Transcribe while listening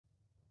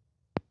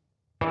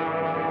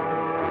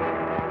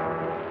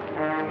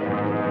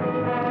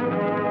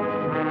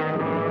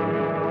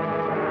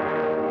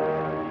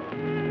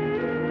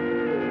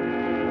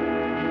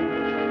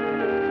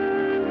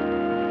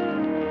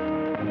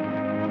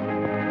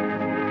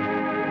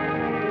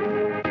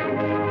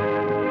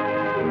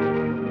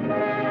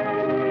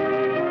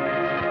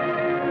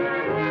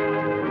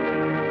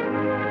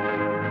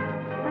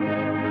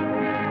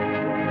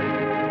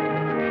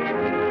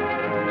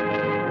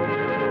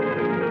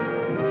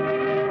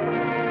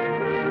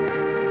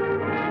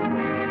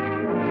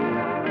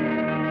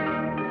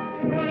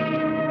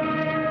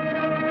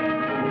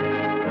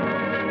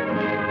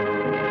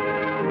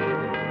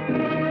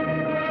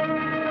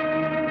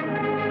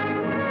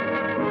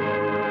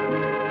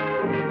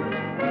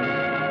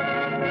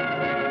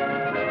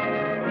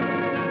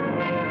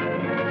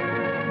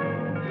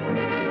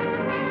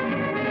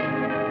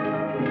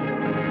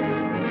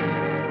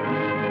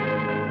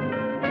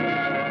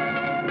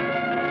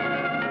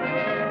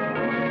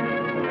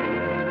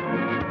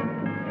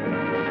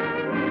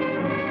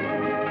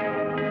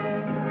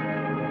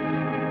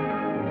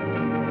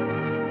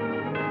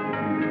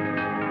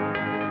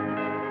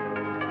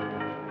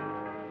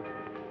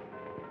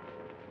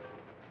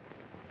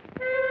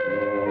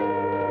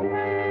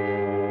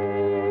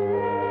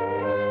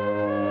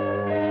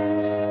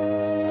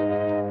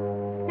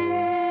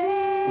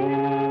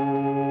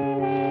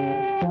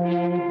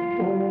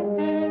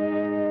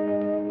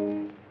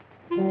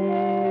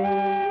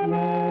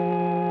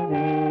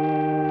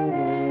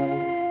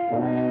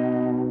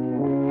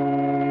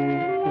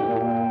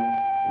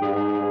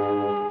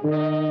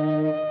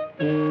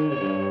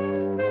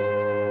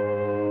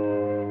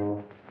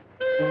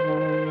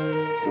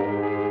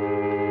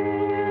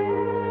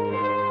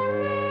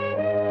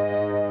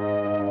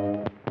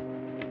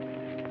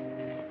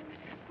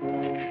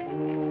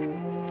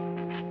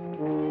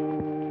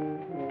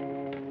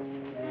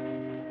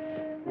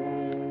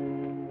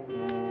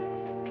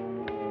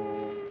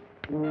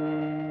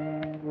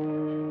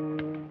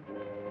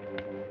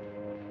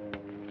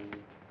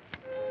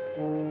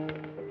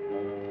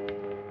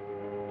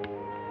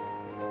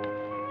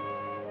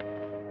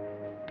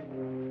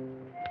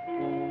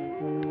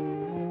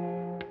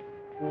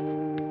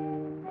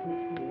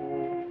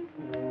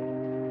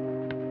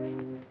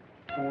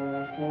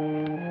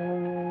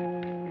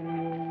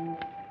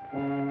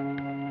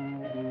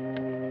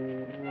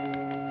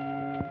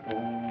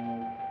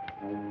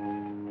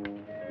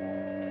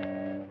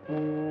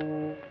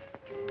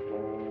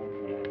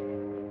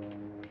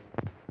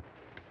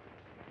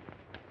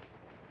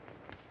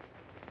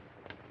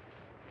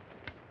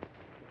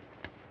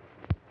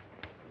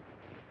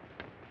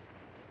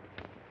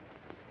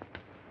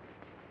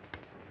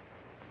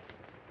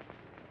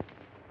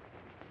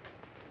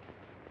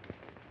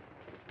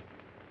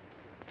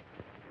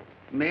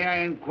May I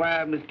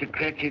inquire, Mr.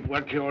 Cratchit,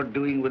 what you're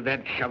doing with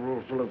that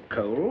shovel full of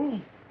coal?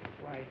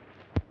 Why,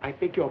 I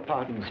beg your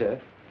pardon, sir,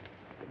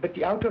 but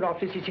the outer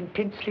office is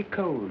intensely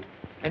cold,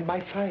 and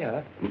my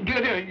fire...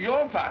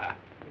 Your fire?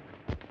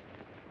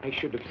 I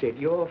should have said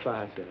your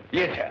fire, sir.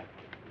 Yes, sir.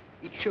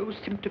 It shows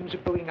symptoms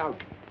of going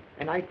out,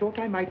 and I thought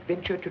I might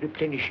venture to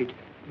replenish it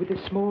with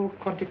a small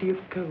quantity of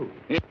coal.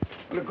 Yes.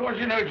 Well, of course,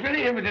 it's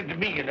very evident to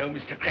me,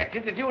 Mr.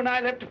 Cratchit, that you and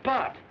I left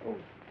apart.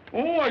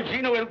 Oh, I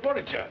see no help for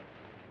it, sir.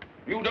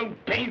 You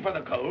don't pay for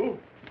the coal,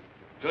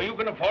 so you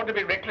can afford to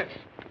be reckless.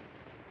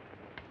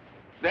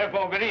 It's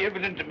therefore very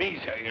evident to me,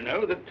 sir,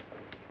 that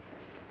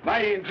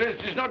my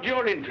interest is not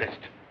your interest.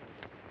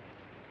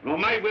 Nor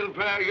my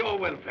welfare, your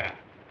welfare.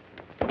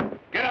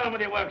 Get on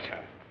with your work, sir.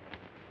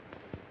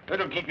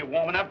 That'll keep you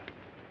warm enough.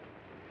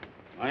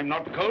 I'm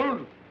not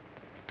cold.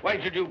 Why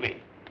should you be?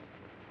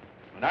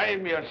 And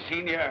I'm your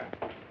senior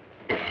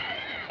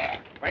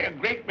by a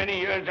great many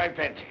years, I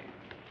fancy.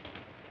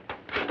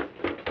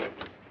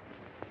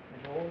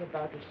 And all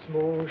about a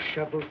small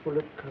shovel full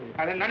of coal.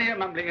 None of your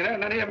mumbling,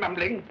 none of your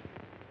mumbling.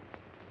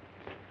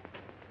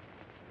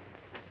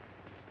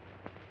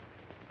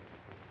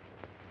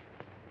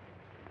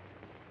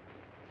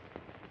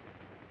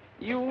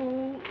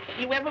 You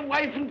have a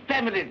wife and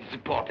family to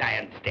support, I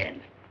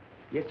understand.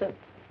 Yes, sir.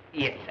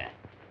 Yes, sir.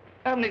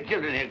 How many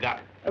children have you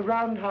got?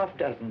 Around half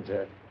dozen,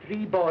 sir.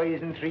 3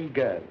 boys and 3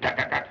 girls.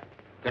 Tut.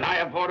 Can I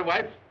afford a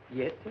wife?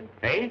 Yes, sir.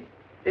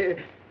 Eh?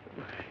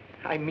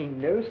 I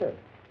mean, no, sir.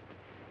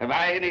 Have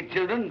I any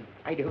children?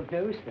 I don't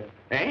know, sir.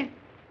 Eh?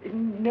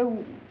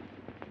 No,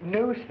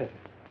 sir.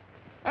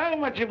 How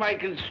much am I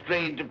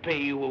constrained to pay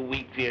you a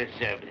week for your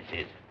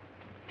services?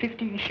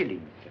 15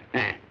 shillings,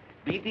 sir.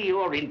 Be to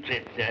your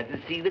interest, sir,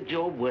 to see that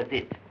you're worth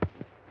it.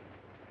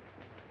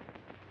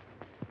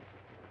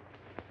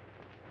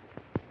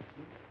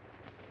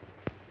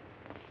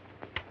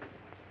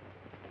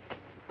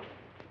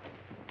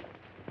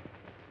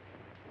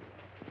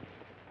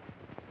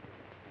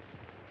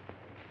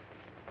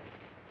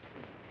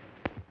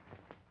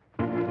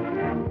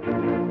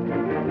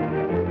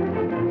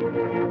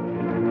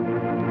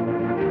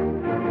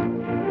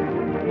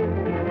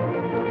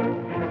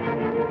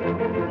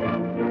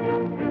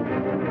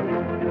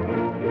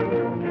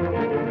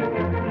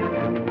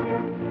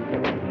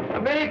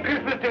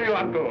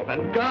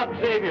 And God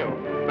save you.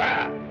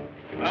 Bah!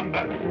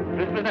 Humbug.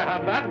 Christmas a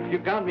humbug? You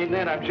can't mean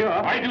that, I'm sure.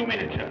 I do mean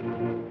it, sir.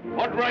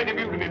 What right have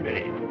you to be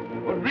merry?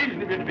 What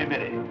reason have you to be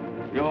merry?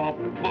 You're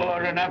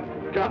poor enough.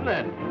 Come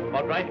then.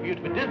 What right have you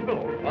to be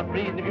dismal? What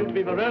reason have you to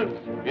be morose?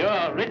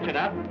 You're rich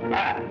enough.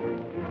 Bah!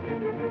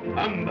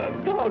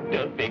 Humbug. Oh,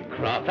 don't be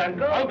cross,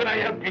 Uncle. How can I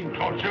help being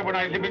cross, sir, when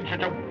I live in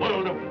such a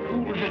world of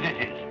fools as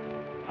this is?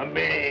 A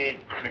Merry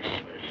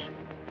Christmas.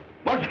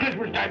 What's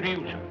Christmas time to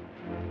you, sir?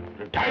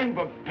 The time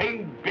for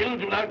paying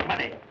bills without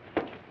money.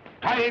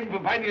 Time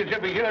for finding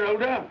yourself a year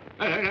older.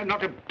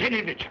 Not a penny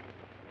of it, sir.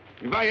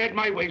 If I had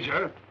my way,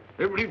 sir,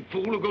 every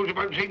fool who goes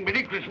about saying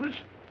Merry Christmas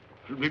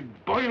should be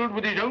boiled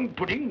with his own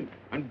pudding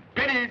and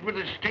buried with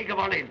a stake of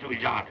olive to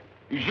his heart.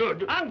 He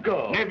should.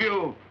 Uncle!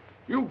 Nephew,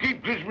 you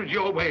keep Christmas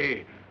your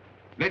way.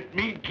 Let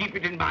me keep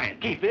it in mine.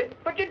 Keep it?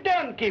 But you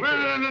don't keep it.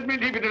 Well, let me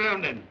leave it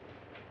alone then.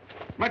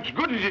 Much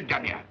good has it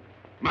done you?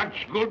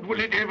 Much good will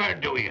it ever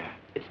do you?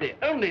 It's the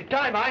only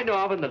time I know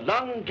of in the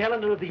long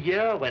calendar of the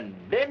year when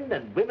men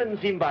and women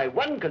seem by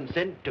one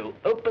consent to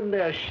open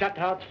their shut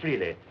hearts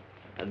freely.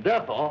 And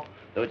therefore,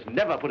 though it's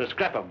never put a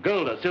scrap of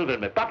gold or silver in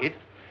my pocket,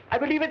 I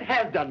believe it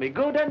has done me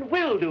good and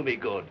will do me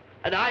good.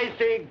 And I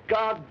say,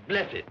 God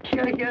bless it.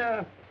 Hear,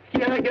 hear.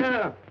 Hear,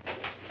 hear.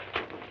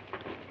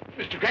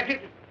 Mr.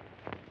 Cratchit,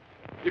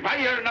 if I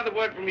hear another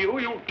word from you,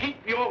 you'll keep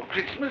your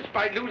Christmas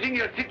by losing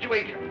your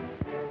situation.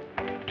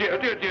 Dear.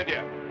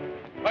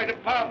 Quite a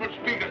powerful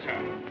speaker,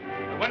 sir.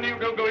 When you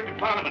don't go into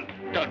Parliament.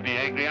 Don't be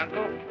angry,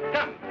 Uncle.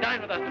 Come,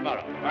 dine with us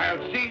tomorrow.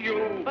 I'll see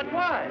you... But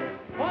why?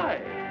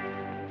 Why?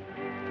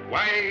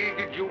 Why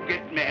did you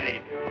get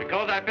married?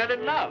 Because I fell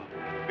in love.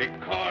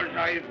 Because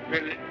I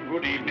fell...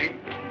 Good evening.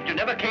 You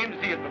never came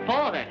to see us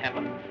before that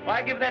happened.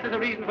 Why give that as a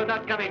reason for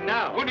not coming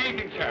now? Good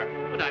evening, sir.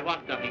 But I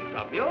want nothing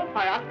from you.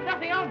 I ask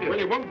nothing of you. Well,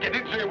 you won't get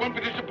it, so you won't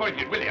be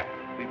disappointed, will you?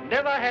 We've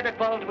never had a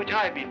quarrel to which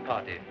I've been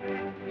party.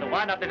 So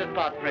why not let us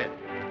part friends?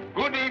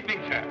 Good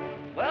evening, sir.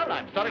 Well,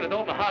 I'm sorry with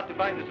all my heart to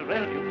find this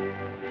around you.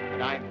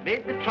 But I've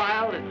made the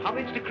trial in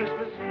homage to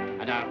Christmas,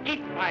 and I'll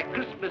eat my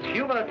Christmas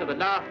humor to the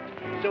last.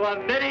 So a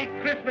Merry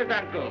Christmas,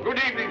 Uncle.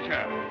 Good evening,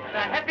 sir. And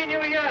a Happy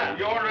New Year.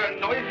 You're a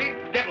noisy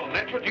devil,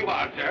 that's what you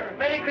are, sir.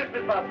 Merry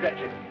Christmas, Bob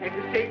Cratchit.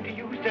 And the same to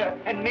you, sir,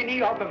 and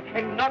many of them.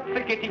 And not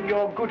forgetting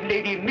your good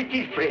lady,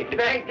 Mrs. Fred.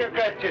 Thank you,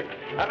 Cratchit.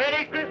 A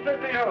Merry Christmas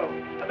to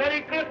you. A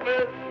Merry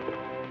Christmas.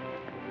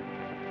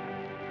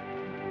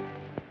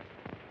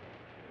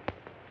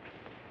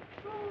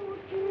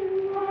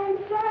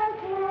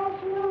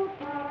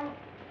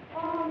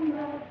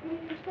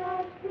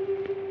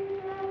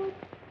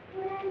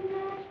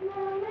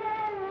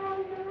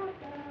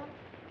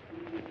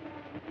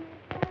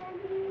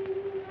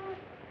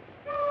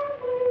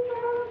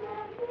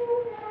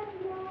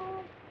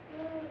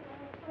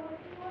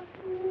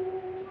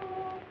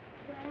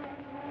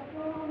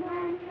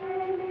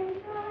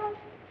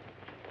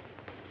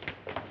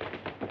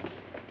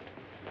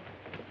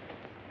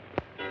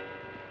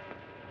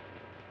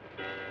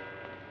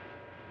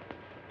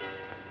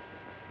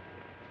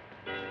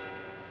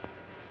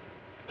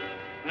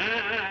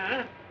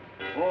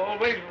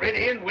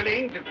 ready and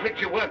willing to quit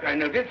your work, I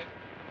notice.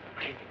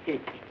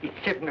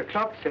 It's 7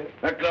 o'clock, sir.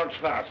 That clock's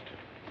fast.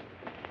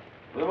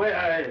 By the way,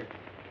 I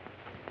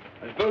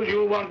suppose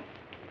you want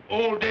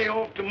all day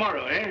off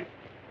tomorrow, eh?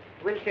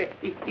 Well, sir,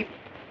 if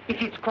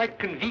it's quite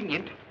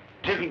convenient.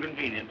 It isn't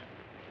convenient.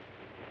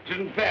 It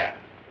isn't fair.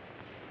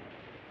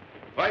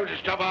 If I were to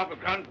stop half a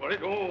crown for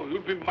it, oh,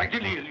 you'd be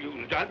mightily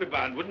ill-used, I'll be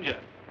bound, wouldn't you?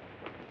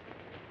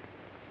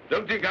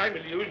 Don't think I'm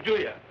ill-used, do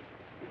you?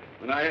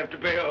 When I have to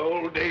pay a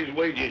whole day's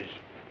wages.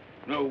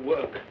 No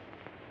work.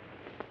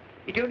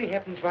 It only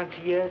happens once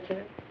a year,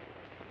 sir.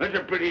 That's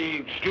a pretty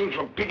excuse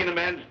for picking a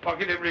man's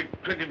pocket every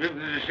 25th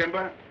of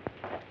December.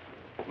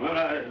 Well,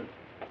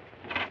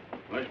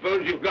 I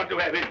suppose you've got to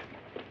have it.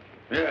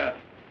 Here,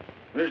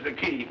 there's the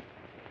key.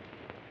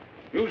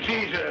 You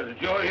see, sir,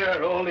 that you're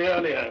here all the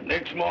earlier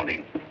next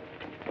morning.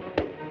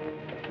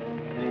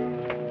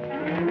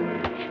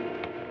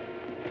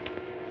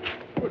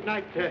 Good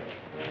night, sir,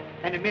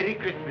 and a Merry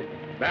Christmas.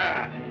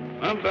 Bah,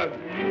 humbug.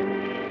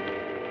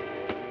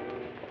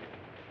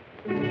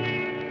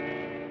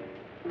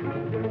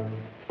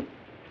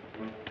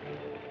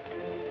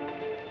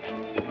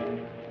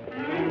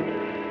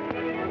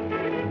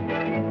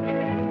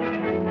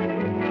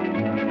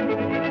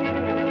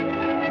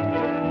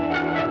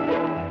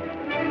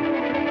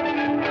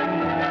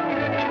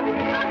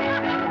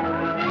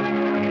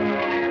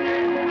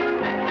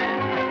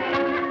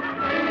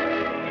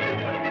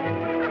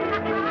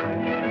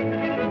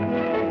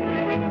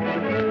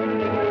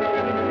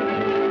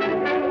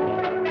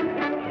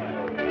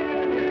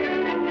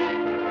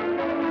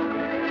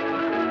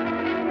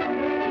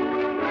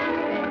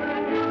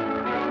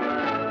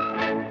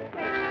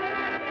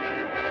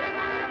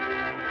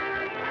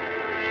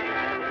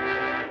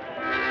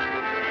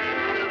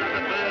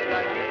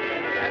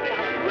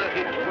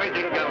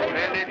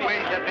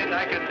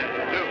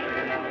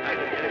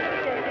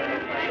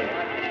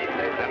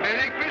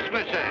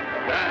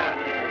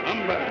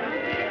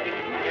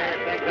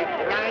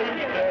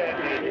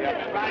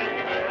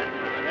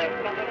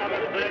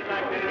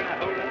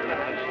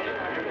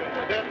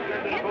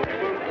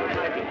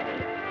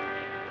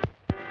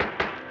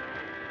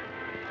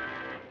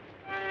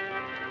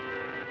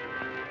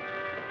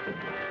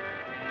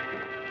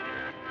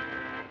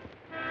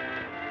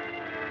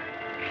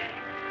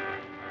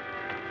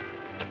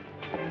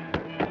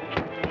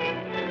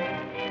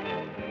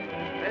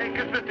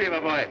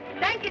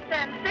 Thank you,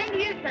 sir. Same to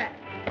you, sir.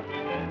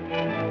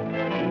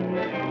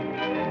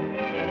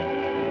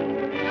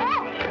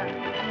 Oh, sir.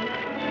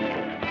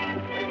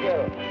 Thank you.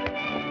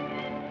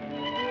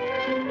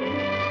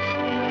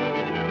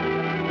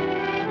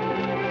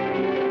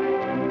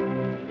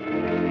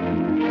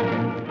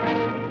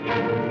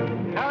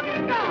 How do you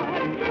do?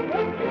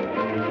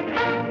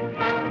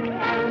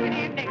 Good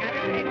evening.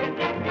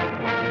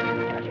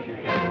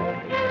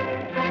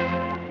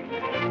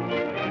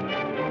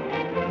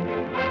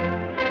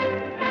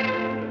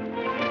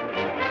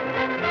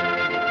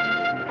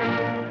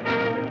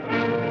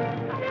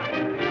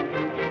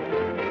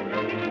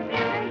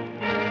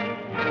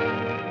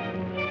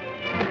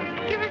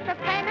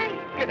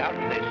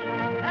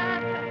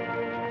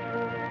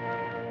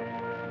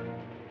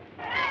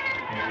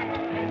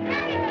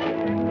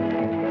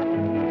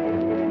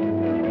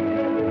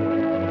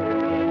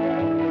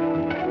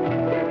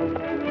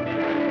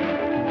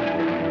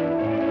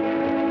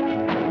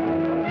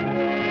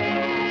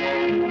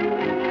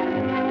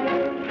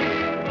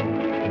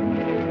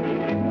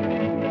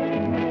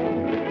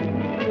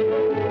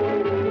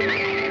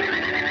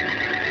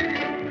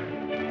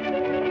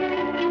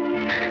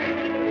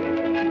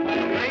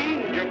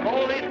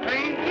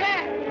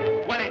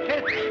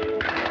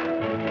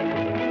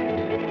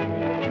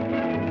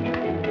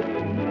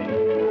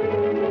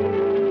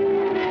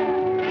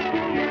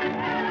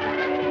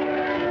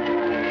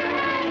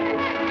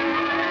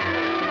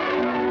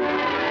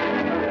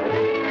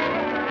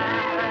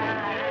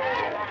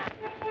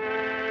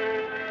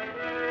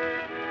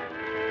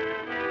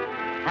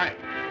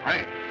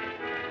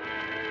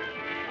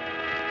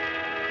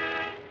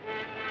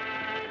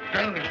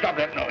 Tell them to stop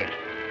that noise.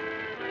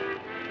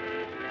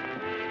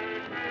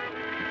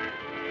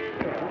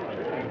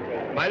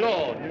 My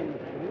lord,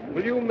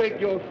 will you make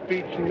your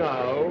speech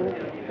now,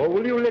 or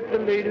will you let the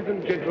ladies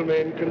and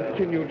gentlemen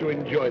continue to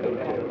enjoy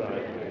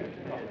themselves?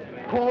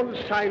 Call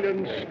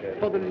silence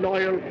for the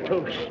loyal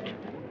toast.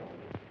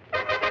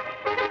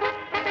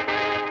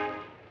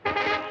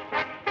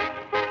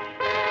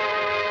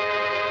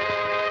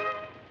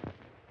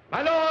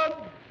 My lords,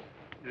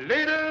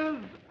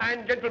 ladies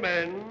and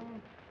gentlemen,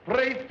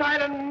 pray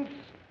silence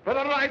for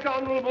the Right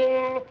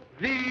Honourable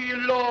the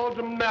Lord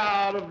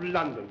Mayor of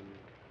London.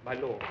 My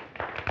lord.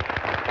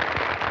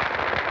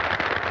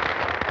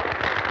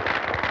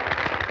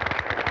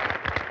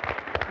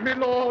 My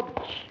lords,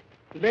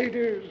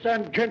 ladies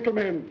and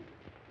gentlemen,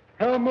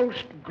 Her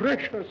Most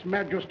Gracious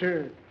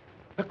Majesty,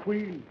 the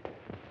Queen.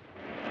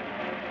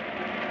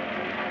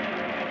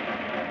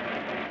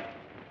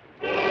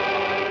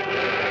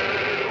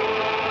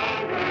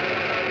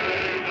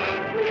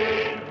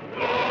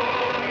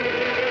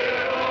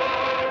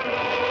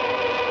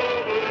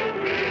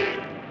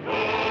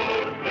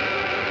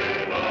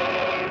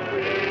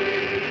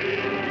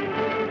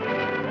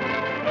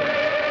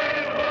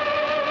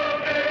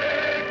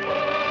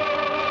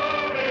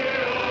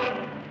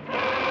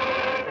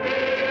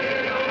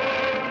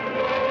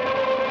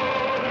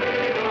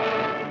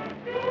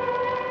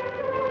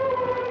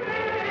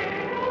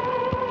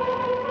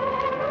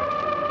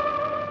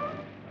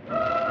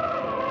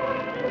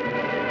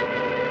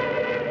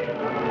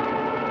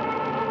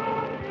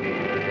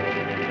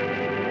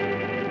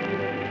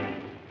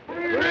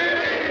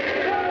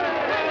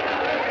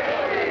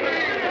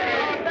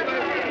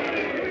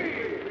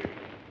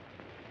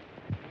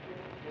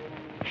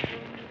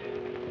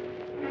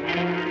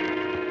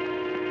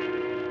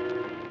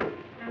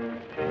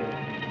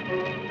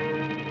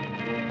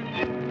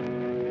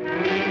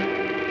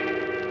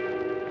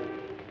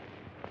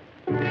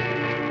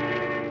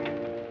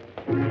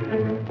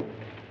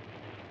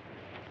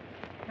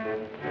 What the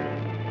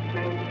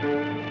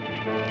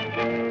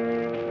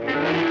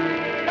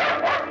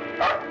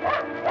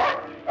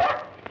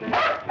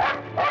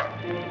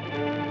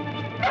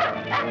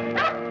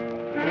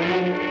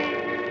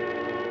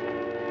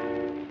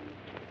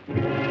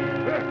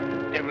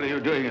devil are you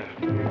doing here?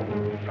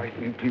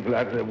 Frightening people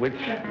out of their wits.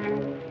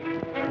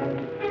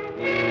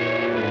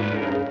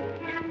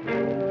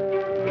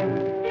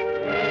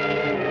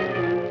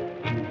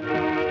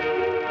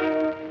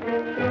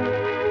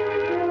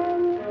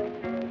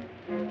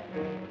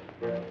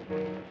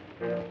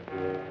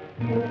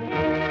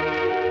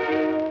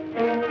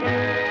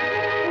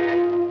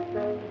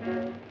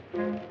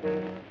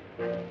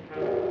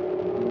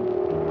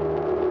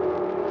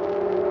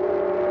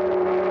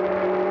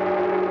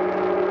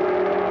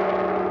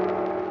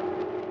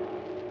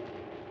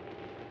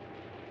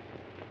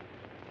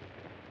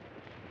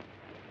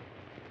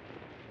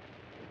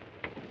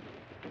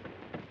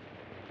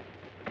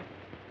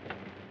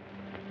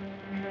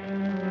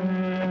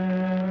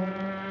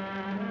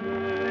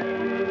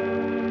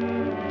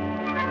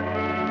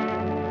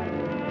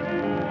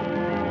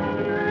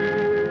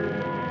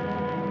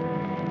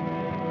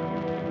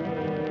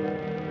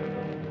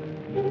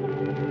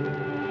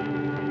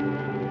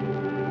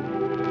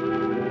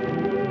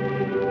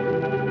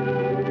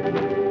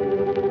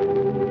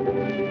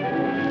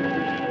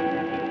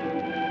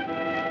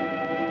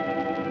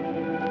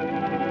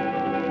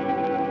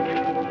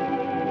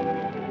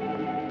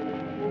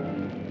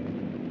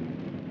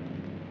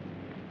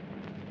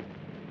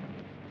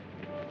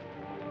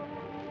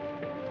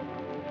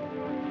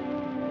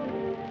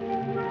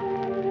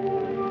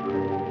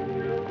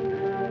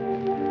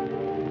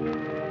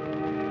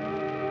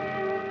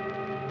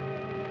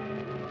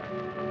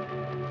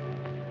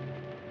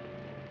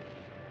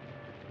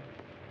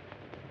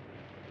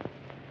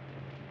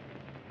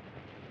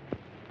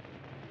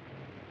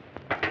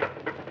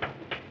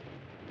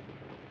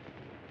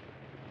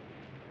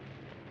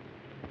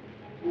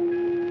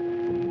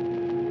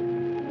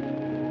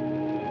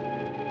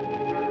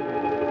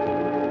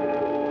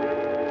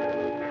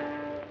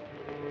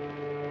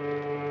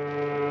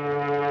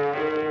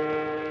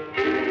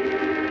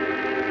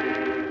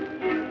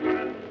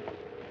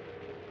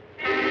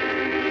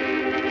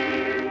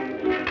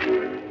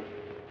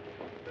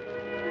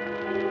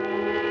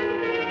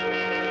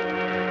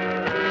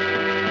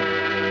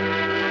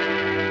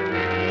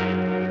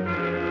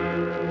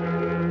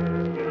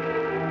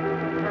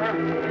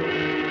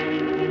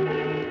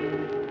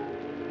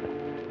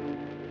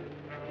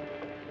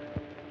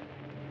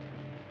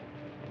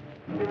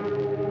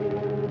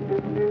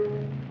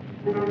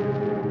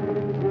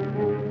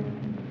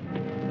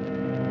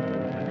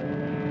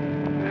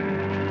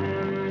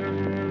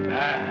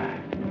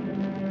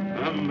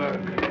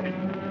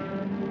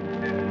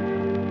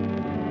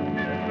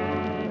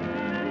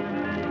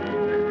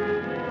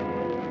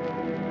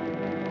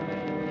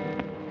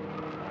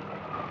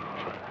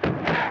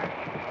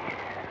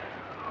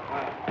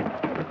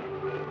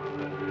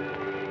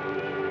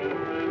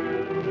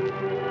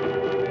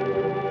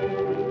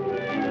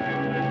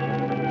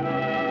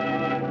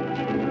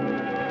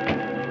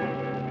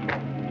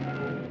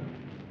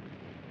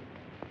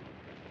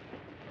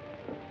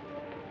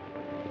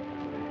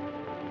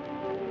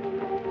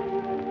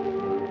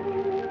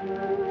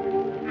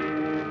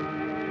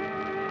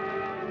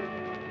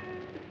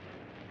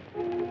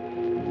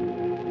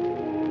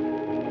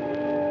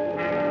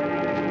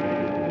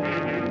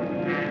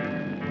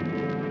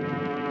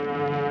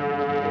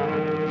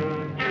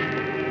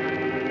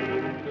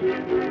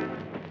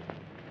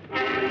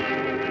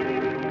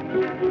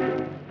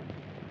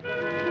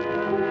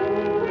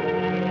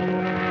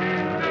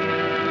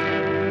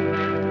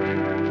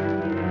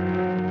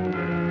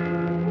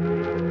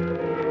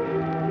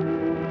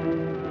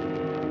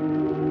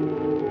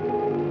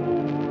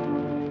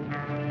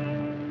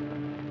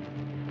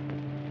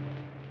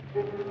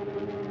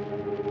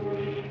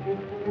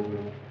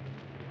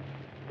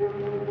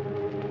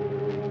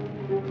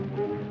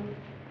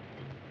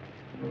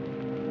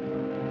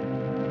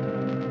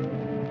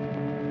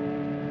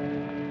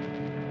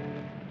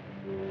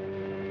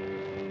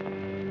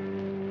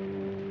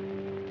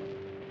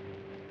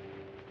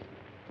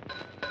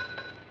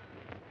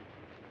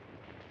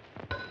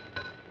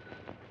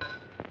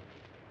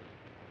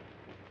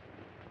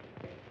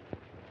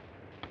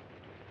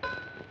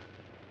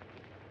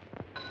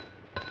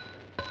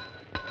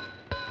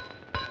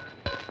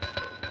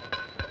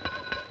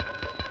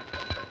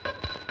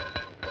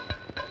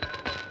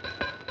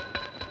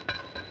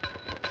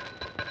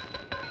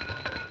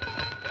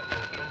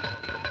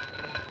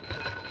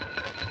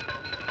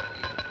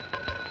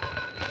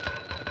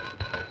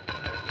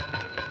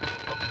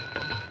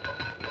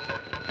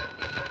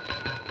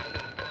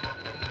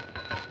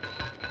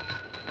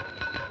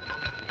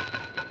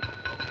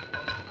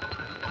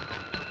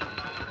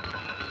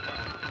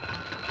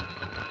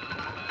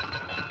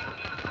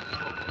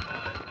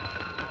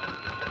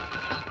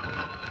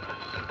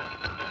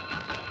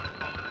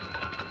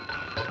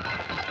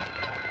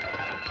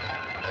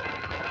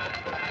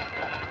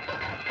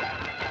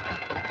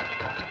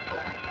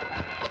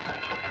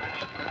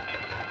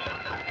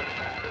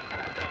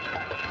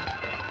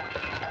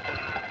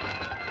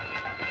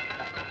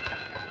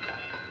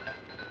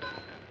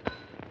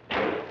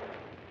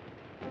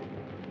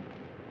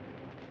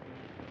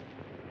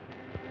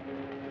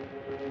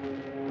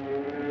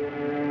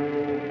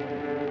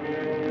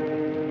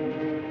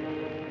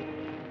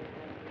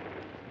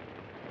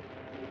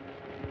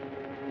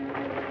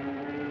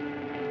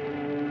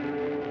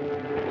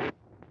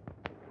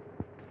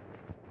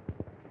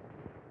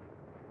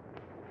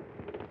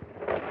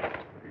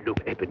 Look,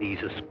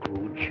 Ebenezer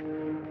Scrooge,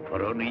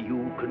 for only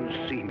you can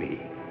see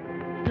me.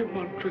 You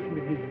want with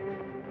me?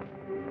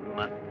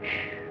 Much.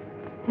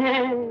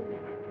 Oh,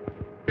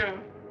 yeah.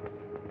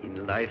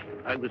 In life,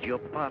 I was your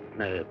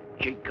partner,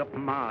 Jacob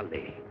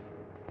Marley.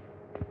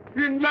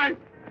 In life.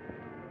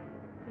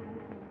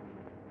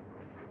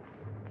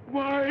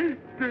 Why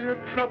do you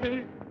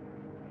trouble?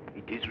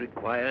 It is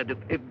required of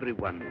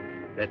everyone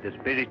that the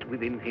spirit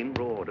within him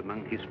roar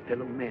among his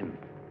fellow men.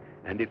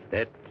 And if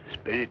that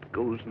spirit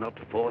goes not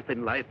forth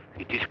in life,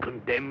 it is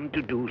condemned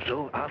to do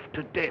so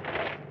after death.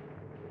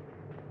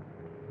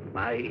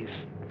 Mice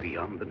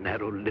beyond the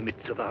narrow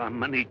limits of our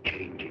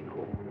money-changing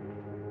hall.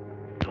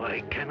 So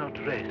I cannot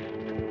rest.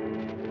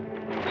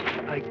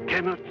 I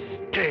cannot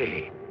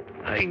stay.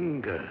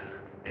 Linger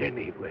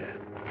anywhere.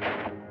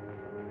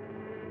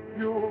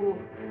 You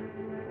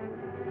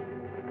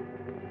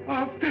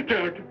are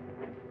fettered.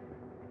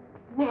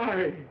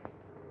 Why?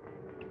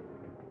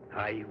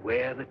 I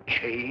wear the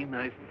chain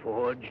I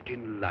forged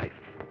in life.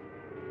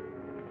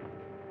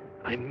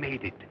 I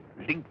made it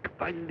link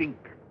by link.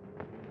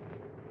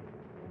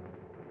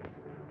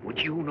 Would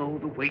you know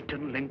the weight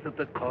and length of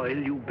the coil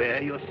you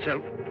bear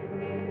yourself?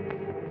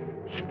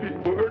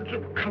 Speak words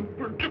of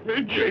comfort to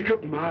me,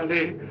 Jacob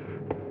Marley.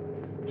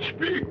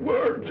 Speak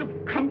words of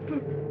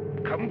comfort.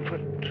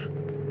 Comfort?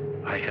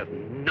 I have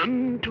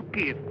none to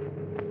give.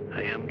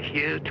 I am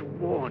here to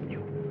warn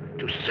you,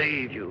 to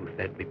save you, if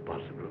that be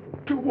possible.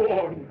 To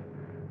warn.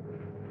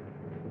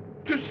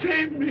 To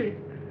save me.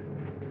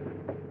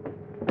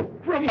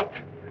 From what?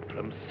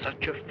 From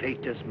such a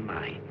fate as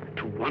mine,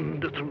 to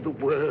wander through the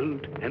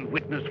world and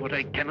witness what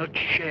I cannot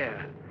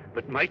share,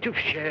 but might have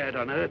shared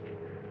on earth,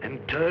 and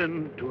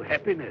turn to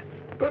happiness.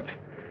 But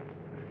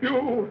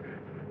you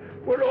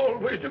were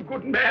always a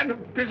good man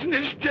of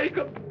business,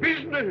 Jacob.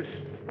 Business.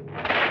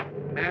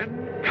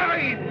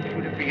 Mankind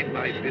should have been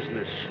my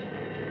business.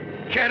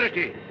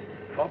 Charity,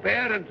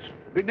 forbearance,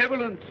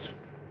 benevolence,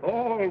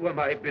 all were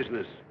my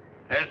business,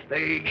 as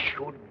they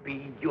should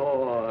be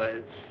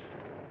yours.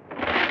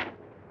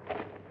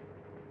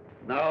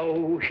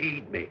 Now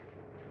heed me,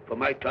 for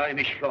my time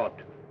is short.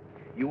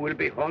 You will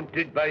be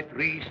haunted by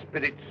 3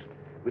 spirits.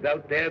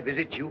 Without their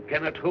visit, you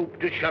cannot hope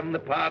to shun the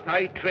path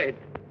I tread.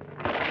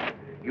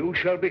 You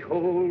shall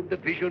behold the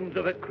visions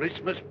of a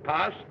Christmas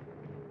past,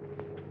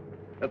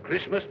 a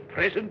Christmas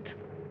present,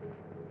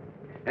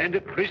 and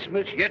a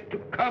Christmas yet to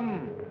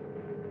come.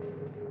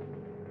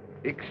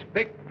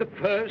 Expect the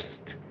first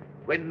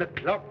when the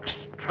clock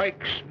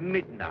strikes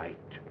midnight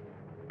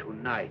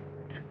tonight.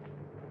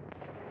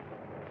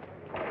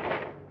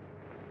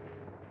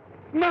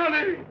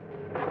 Marley!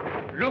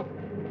 Look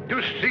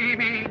to see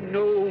me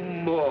no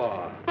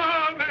more.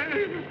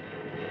 Marley!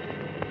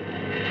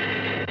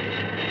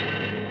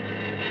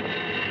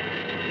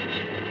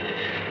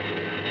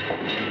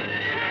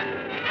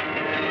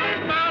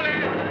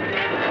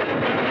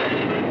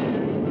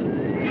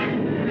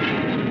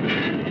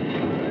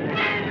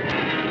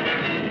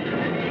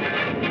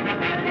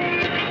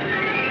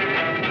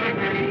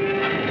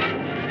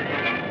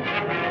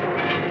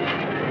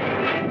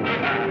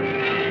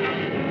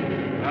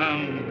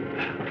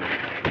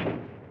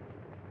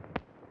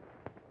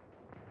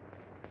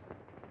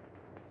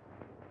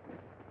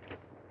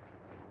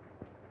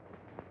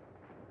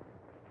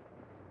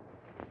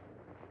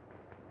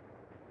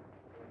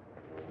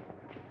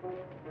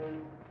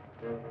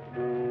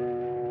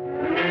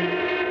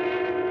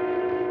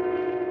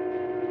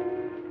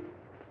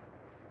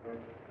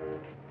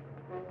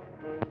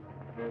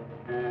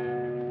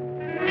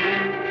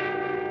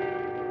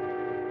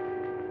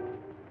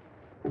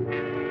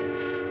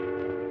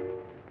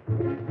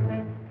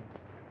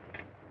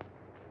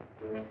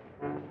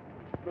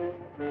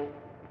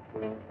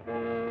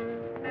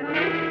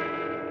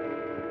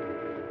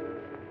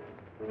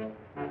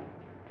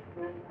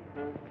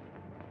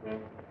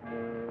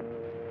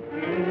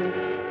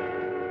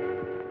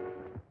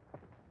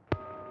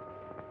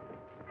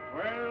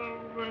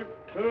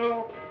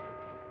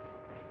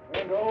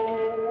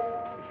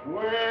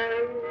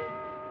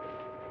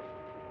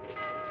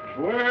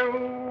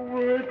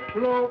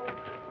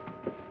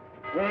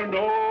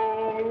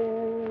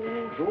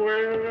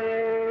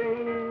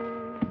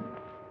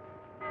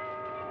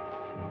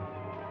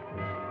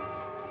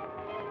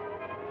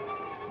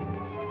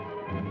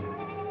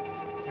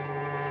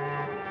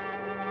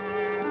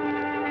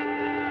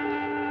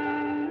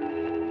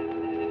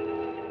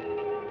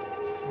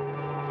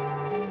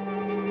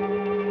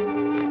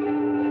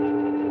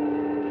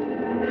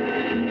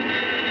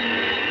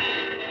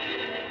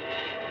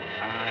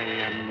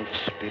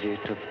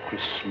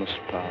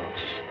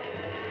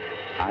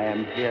 I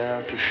am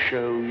here to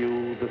show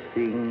you the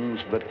things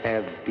that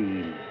have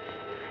been.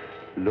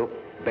 Look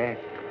back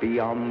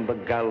beyond the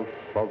gulf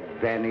of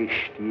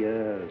vanished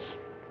years.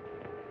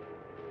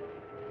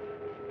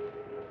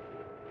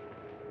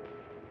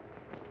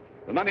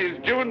 The money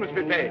is due and must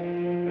be paid.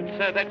 But,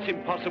 sir, that's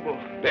impossible.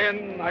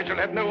 Then I shall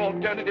have no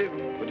alternative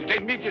but to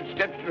take immediate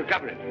steps to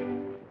recover it.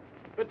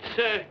 But,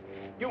 sir,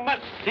 you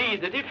must see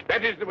that if...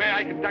 That is the way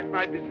I conduct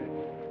my business.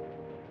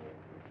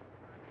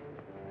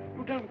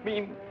 You don't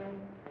mean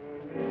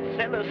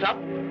Sell us up?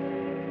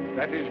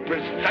 that is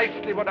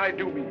precisely what I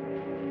do mean.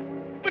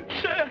 But,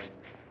 sir,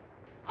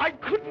 I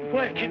couldn't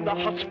work in the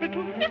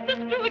hospital.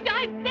 Mr. Scrooge,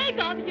 I beg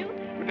of you.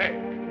 Good day.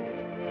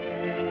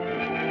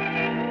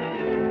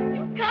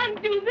 You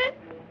can't do this.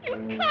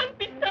 You can't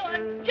be so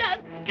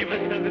unjust. Give us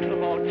a little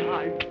more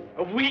time.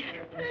 A week.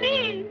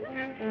 Please.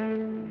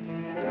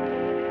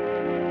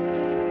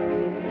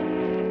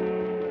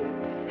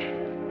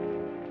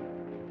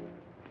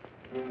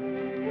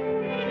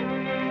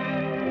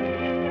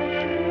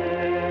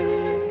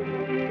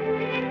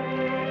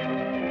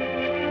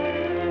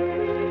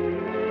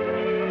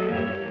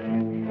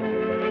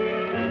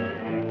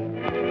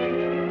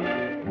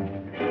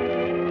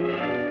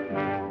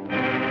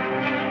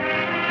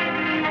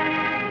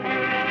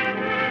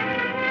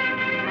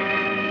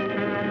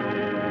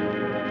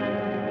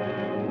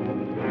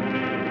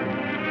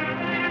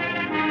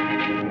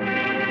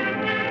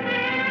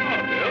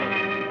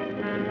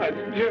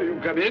 Here, you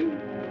come in.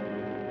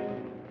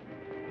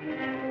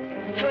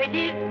 So it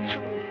is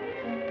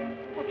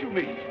true, What do you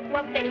mean?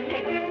 what they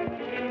say.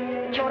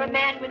 That you're a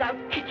man without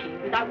pity,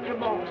 without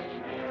remorse,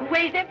 who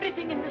weighs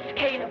everything in the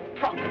scale of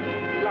profit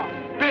and loss.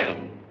 Bill,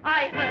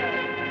 I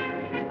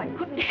heard. I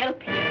couldn't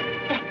help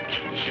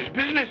it. this is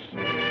business.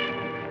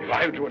 If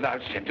I were to allow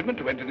sentiment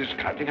to enter this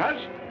counting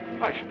house,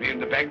 I should be in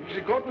the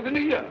bankruptcy court within a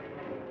year.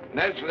 And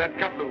as for that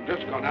couple who've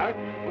just gone out,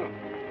 well,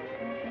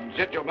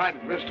 set your mind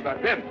at rest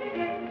about them.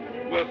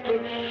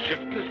 Worthless,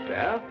 shiftless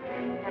pair.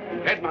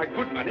 You've had my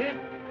good money.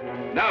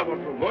 Now I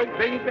want to avoid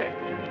paying it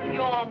back.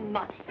 Your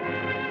money.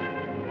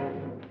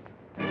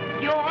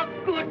 Your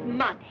good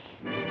money.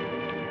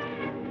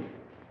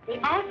 They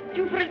asked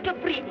you for a little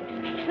breathing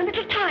space, a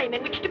little time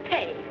in which to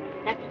pay.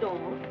 That's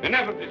all.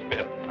 Enough of this,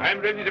 Bill.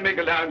 I'm ready to make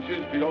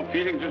allowances for your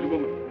feelings as a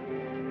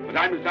woman. But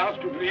I must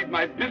ask you to leave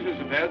my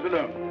business affairs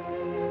alone.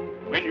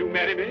 When you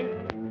marry me,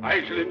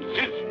 I shall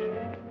insist.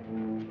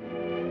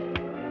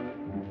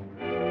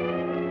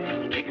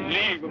 Take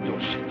leave of your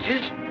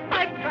senses.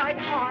 I've tried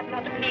hard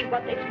not to believe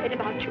what they said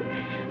about you.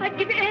 I'd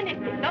give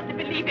anything not to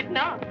believe it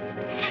now.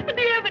 But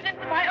the evidence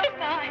of my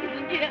own eyes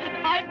and ears,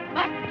 I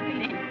must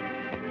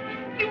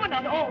believe. You were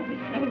not always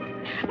so.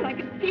 And I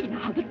can see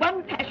now that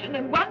one passion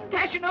and one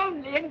passion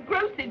only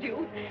engrosses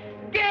you.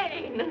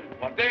 Gain.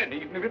 What then?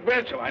 Even if it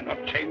were so, I'm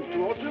not changed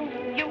towards you.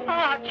 You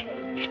are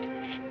changed.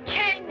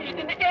 Changed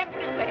in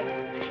every way.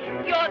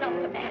 You're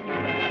not the man you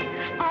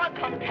were. Our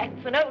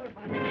contact's an old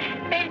one,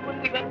 made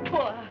when we were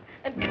poor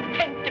and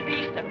content to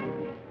be so.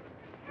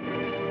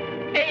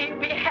 May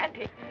we be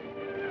happy,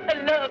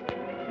 alone,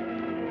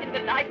 in the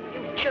life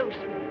you've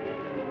chosen.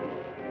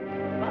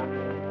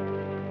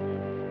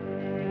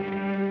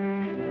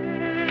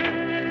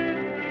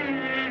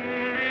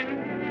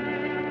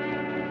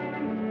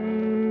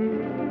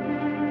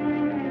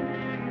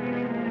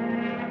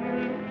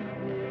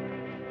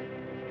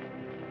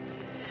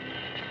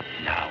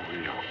 Now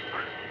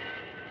look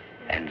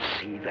and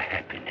see the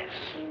happiness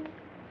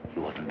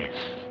you have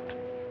missed.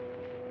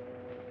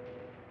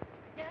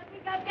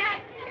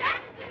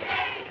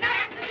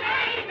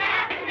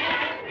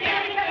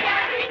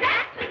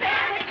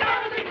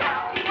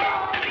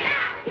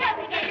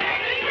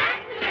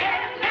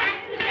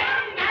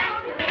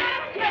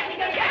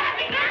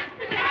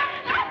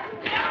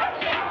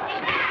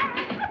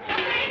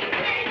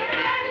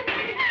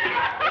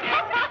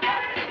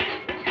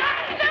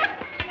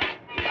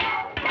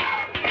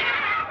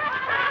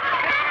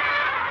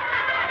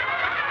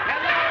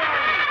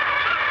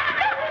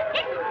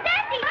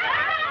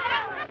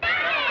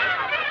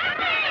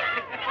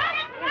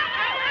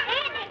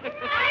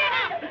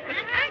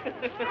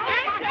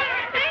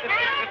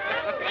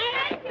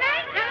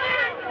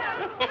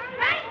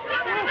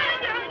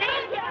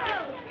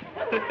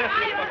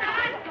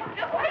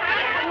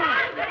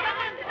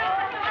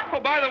 Oh,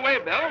 by the way,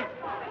 Bill,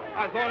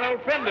 I saw an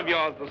old friend of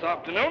yours this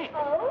afternoon.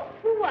 Oh,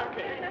 who was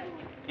it?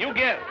 You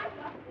guess.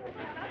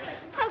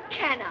 How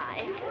can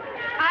I?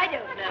 I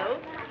don't know.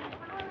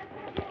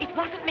 It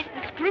wasn't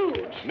Mr.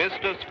 Scrooge.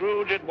 Mr.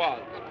 Scrooge it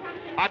was.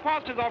 I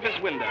passed his office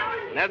window,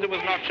 and as it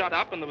was not shut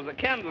up and there was a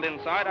candle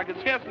inside, I could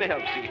scarcely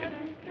help see him.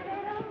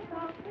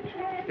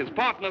 His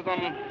partner's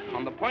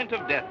on the point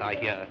of death, I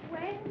hear.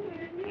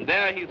 And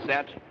there he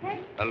sat,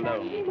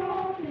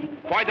 alone.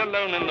 Quite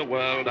alone in the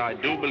world, I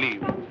do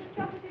believe.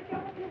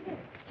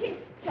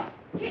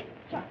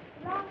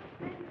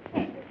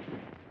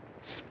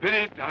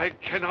 Spirit, I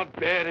cannot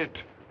bear it.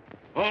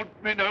 Haunt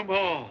me no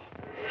more.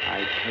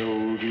 I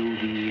told you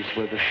these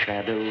were the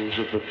shadows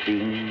of the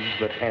things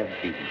that have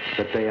been,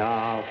 that they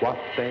are what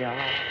they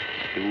are.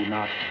 Do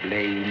not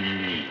blame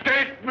me.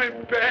 Take me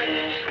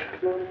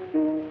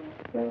back.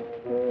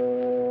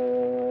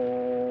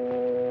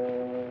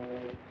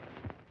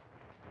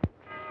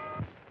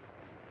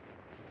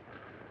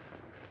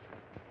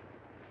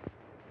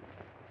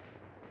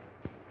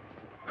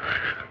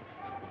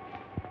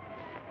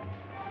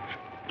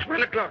 It's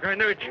 1 o'clock, I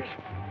know it is.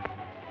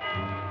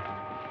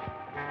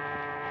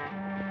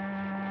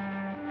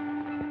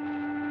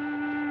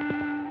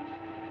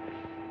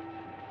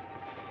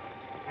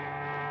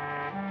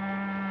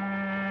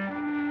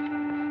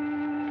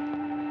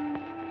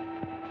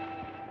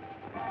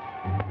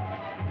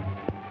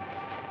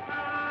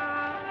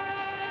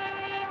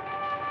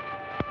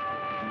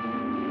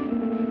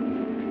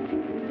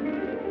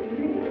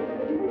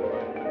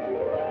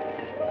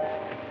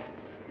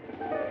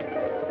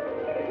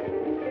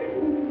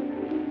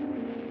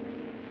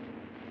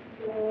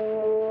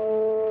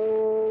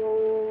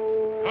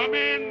 Come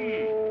in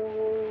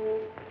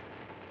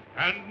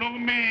and know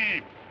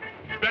me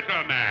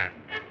better, man.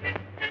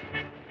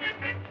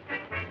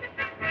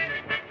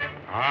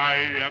 I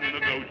am the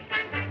ghost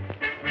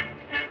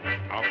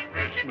of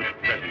Christmas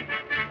present.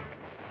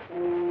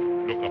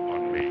 Look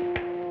upon me.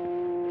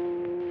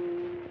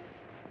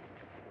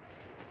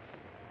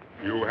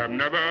 You have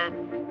never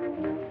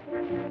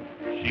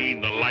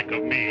seen the like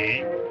of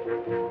me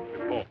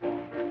before.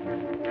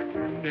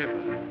 Never.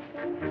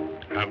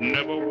 I've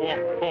never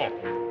walked forth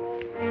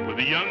with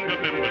the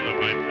younger members of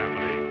my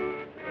family,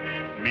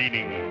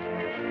 meaning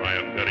I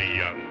am very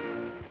young.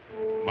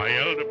 My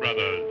elder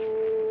brothers,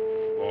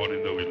 born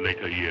in those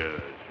later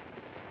years.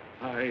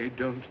 I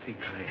don't think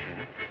I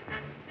have.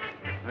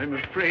 I'm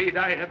afraid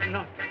I have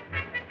not.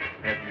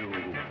 Have you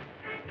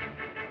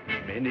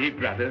many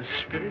brothers,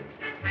 Spirit?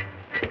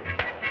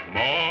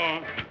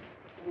 More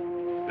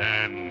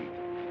than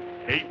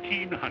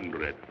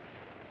 1,800.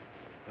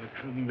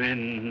 A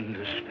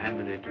tremendous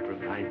family to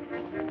provide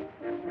for.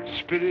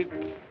 Spirit,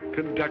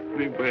 conduct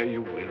me where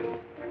you will.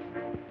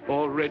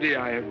 Already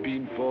I have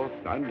been forth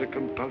under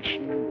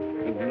compulsion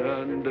and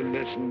learned the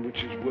lesson which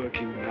is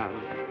working now.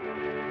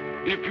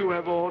 If you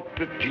have aught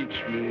to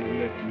teach me,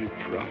 let me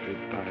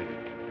profit by it.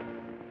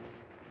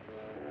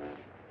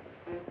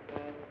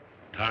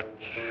 Touch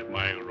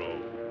my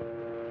robe,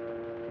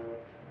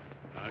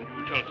 and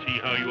you shall see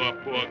how your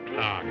poor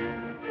clerk,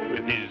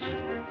 with his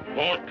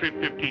paltry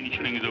 15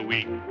 shillings a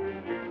week,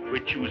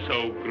 which you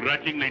so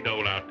grudgingly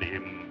dole out to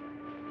him,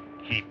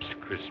 keeps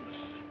Christmas.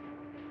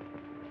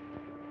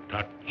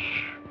 Touch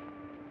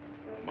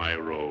my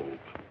robe.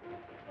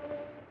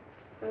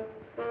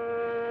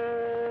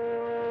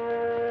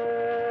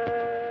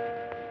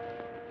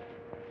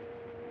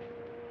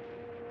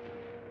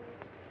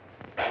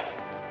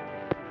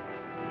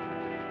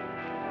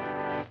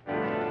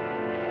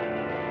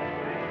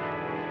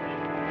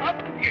 Up,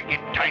 you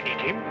tiny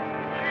Tim.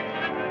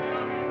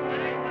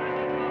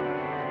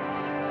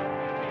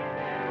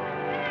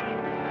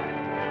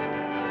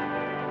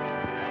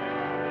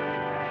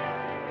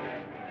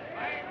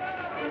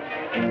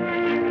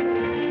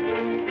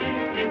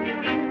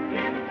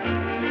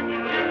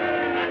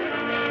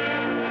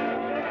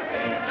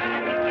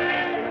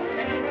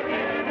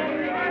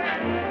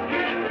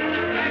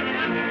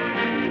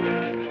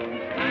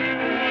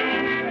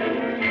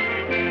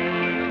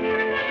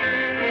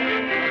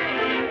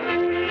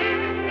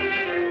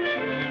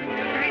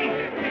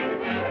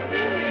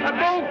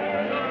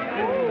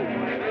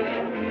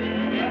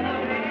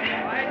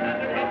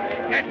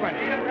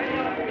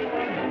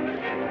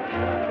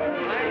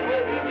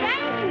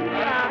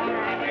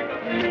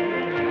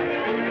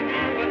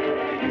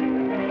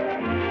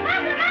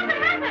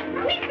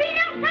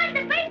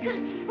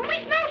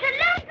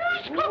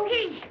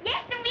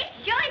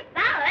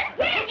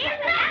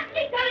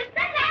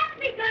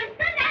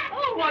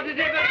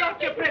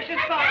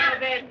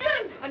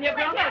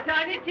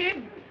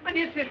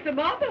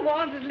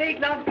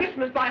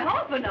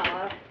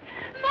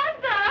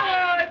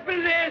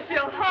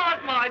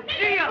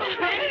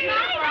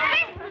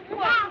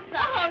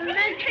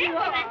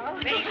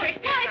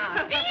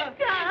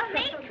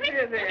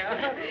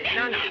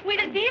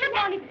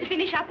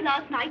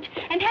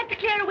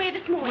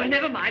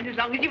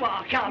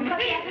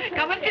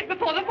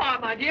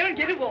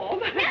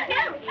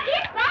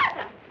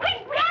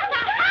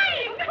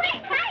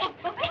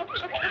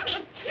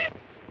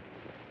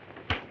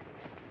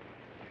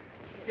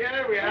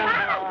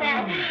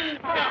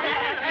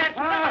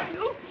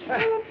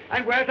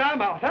 And where's our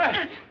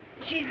Martha?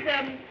 She's,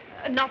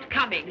 not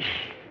coming.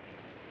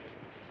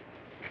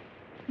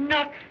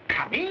 Not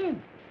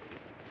coming?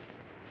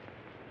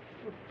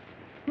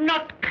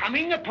 Not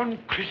coming upon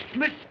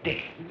Christmas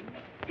Day?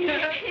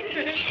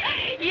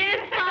 Yes,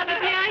 Father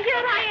dear,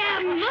 here I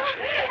am.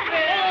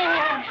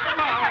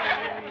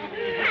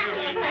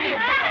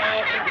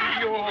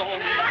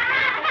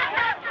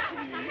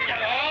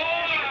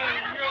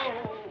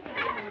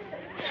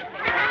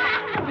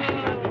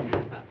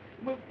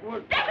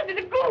 That was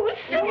the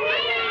goose.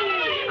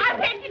 I'll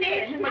fetch it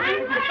in.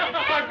 And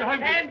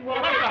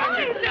what?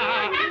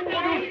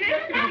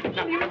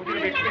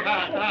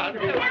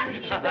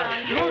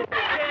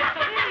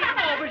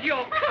 Oh, but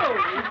you're cold.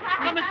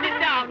 Come and sit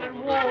down and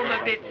warm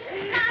a bit.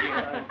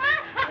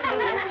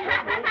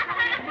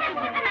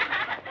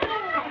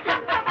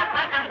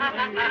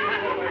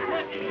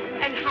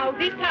 And how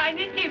did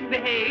Tiny Tim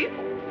behave?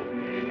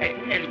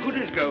 As good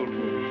as gold,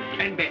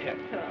 and better.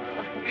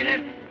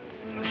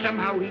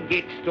 Somehow he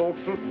gets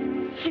thoughtful,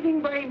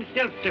 sitting by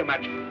himself so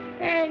much,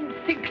 and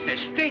thinks the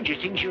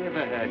strangest things you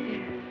ever heard.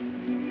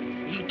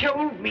 He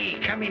told me,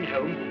 coming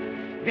home,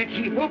 that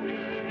he hoped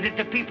that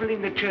the people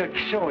in the church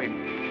saw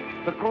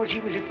him because he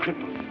was a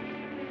cripple,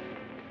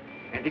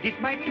 and that it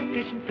might be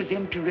pleasant for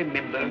them to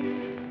remember,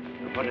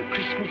 upon a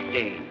Christmas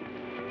day,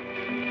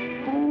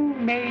 who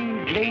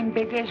made lame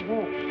beggars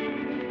walk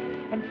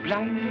and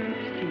blind men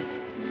see.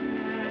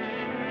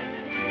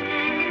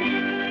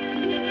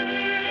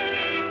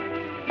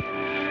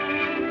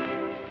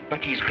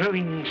 But he's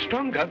growing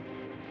stronger.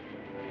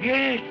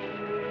 Yes,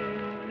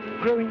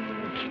 growing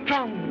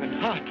strong and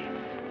hearty.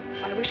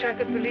 I wish I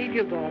could believe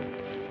you, Bob.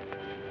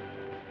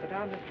 But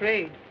I'm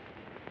afraid.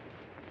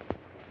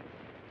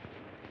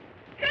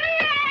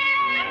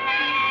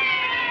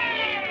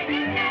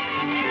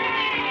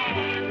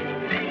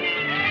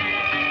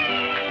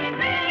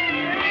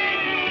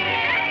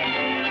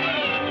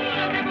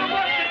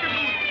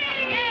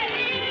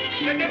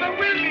 There never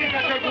will be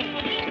such a good.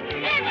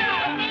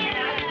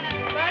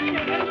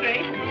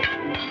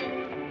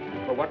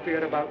 For what we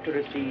are about to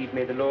receive,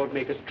 may the Lord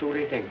make us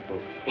truly thankful.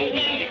 I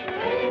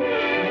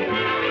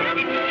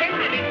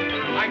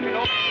can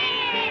all...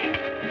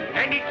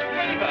 And its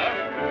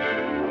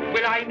flavor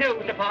will I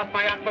know surpass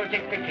my utmost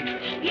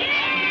expectations.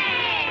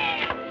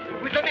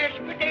 With the mashed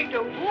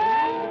potato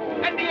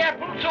and the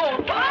apple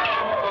sauce.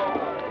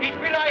 It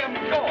will, I am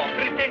sure,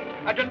 present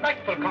a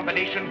delightful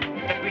combination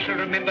that we shall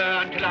remember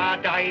until our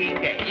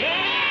dying day.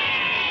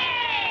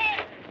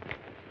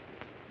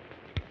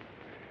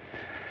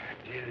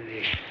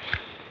 Delicious.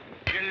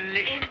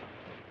 Delicious.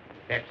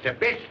 That's the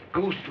best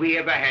goose we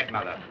ever had,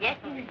 Mother. Yes,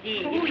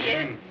 indeed. Oh,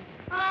 yes.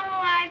 Oh,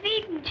 I've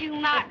eaten too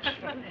much.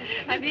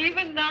 And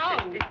even now,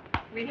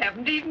 we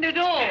haven't eaten it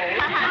all.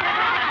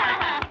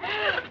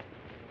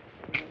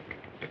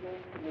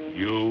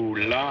 You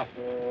laugh.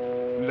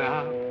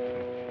 Laugh.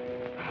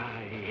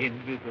 I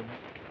envy them.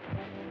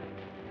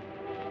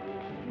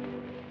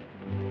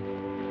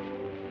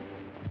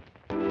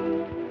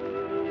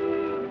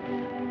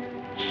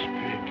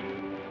 Spirit,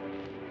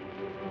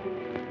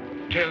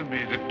 tell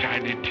me that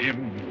Tiny Tim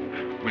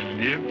will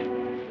live.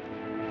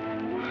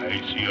 I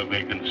see a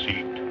vacant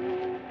seat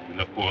in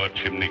the poor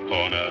chimney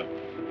corner,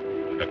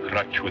 and a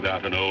crutch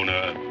without an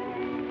owner,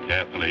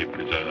 carefully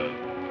preserved.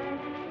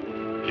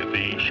 If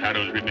these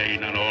shadows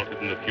remain unaltered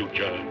in the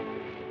future,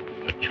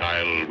 the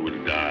child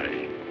will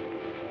die.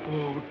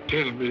 Oh,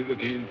 tell me that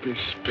he'll be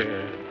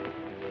spared.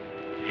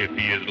 If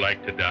he is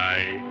like to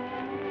die,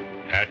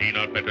 had he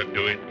not better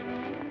do it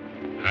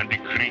and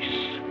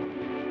decrease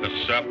the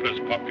surplus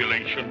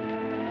population?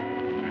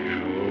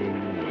 Your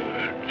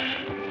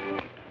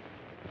words.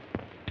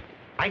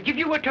 I give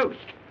you a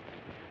toast.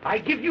 I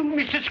give you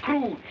Mr.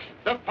 Scrooge,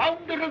 the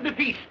founder of the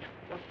feast.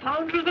 The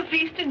founder of the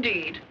feast,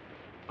 indeed.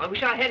 I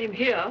wish I had him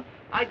here.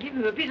 I'd give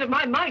him a piece of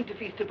my mind to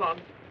feast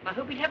upon. I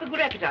hope he'd have a good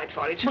appetite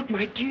for it. But,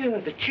 my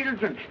dear, the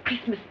children,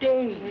 Christmas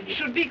Day. It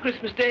should be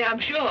Christmas Day, I'm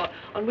sure,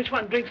 on which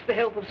one drinks the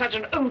health of such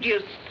an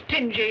odious,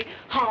 stingy,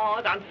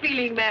 hard,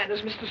 unfeeling man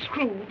as Mr.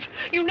 Scrooge.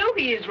 You know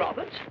he is,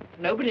 Robert.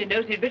 Nobody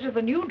knows it better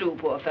than you do,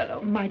 poor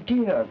fellow. My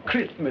dear,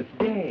 Christmas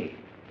Day.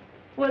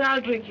 Well,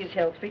 I'll drink his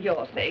health for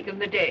your sake and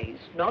the day's,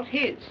 not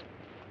his.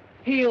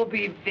 He'll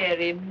be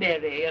very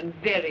merry and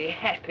very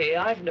happy,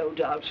 I've no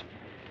doubt.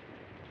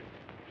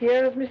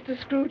 Here's Mr.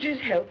 Scrooge's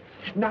health.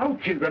 Now,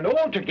 children,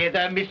 all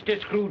together, Mr.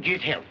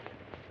 Scrooge's health.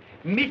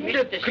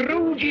 Mr.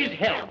 Scrooge's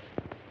health.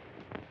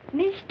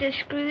 Mr.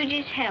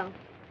 Scrooge's health.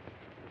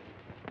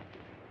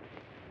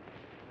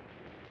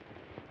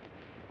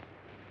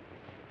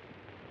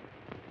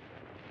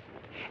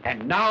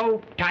 And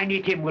now,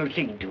 Tiny Tim will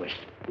sing to us.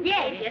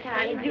 Yes,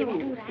 I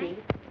do sing.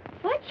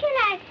 What shall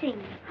I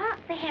sing? Hark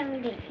the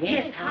heralding.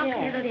 Yes, hark the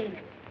heralding.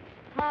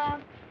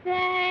 Hark the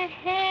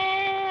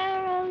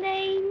herald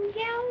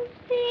angels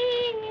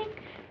sing,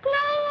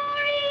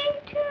 glory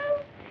to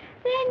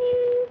the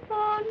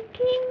newborn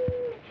King,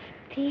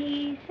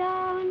 peace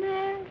on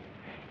earth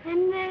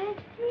and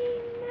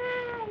mercy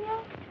nigh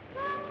of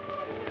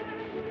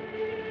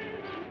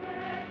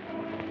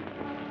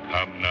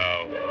Come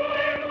now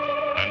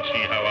and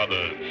see how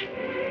others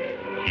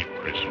keep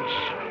Christmas.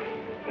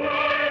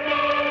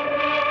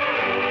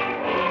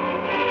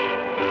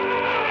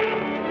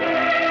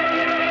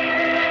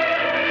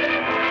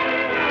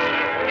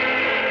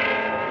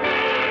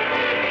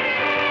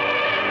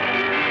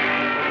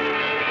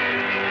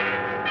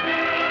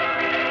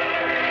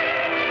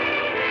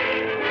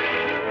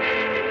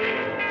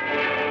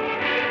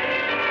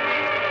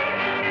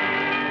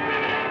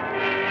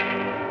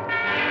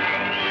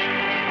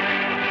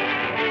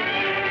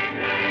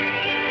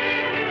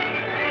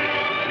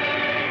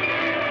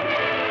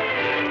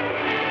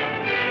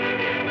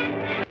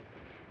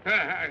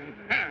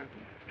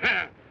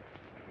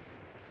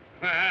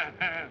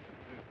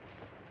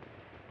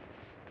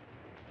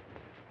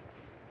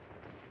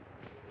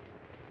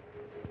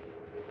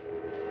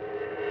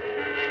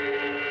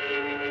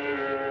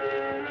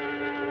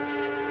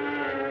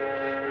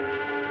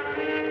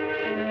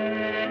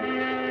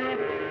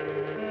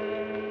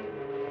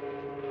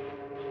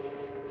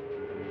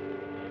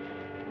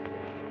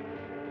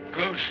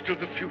 Ghost of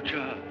the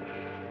future,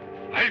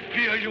 I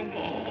fear you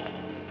more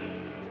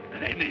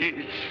than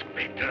any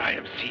specter I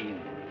have seen.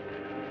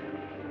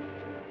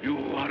 You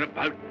are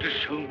about to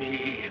show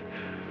me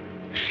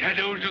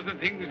shadows of the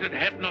things that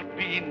have not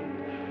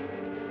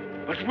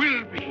been, but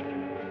will be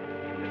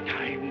in the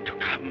time to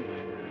come.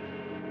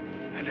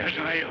 And as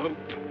I hope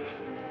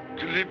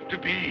to live to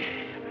be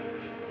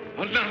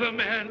another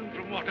man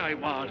from what I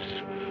was,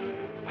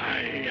 I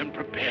am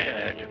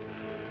prepared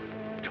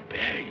to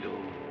bear you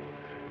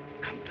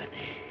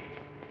company.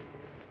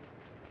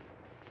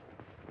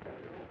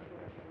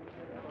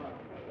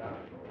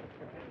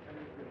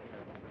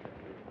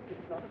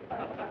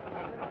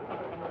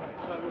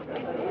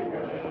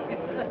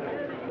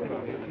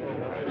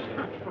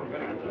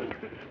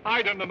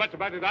 I don't know much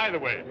about it either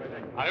way.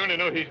 I only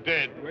know he's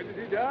dead. When did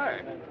he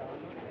die?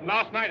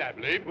 Last night, I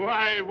believe.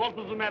 Why, what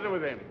was the matter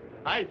with him?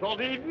 I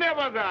thought he'd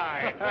never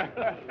die.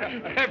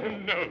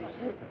 Heaven knows.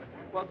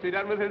 What's he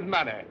done with his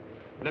money?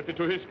 Left it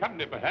to his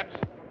company, perhaps.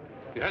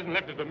 He hasn't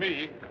left it to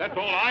me. That's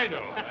all I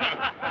know.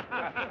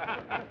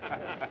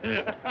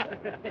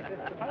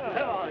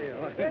 How are you?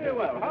 Very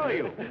well. How are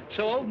you?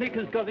 So old Nick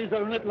has got his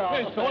own at last.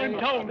 Yes, so I'm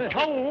told.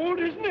 Told,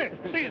 isn't it?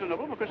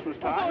 Seasonable for Christmas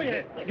time. Oh,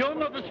 yeah. You're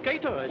not a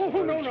skater, I Oh,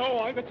 suppose. no.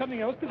 I've got something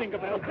else to think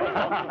about.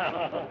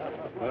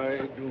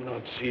 I do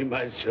not see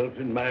myself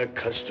in my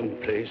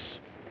accustomed place.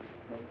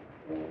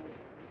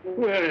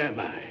 Where am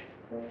I?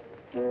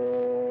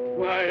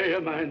 Why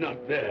am I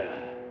not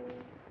there?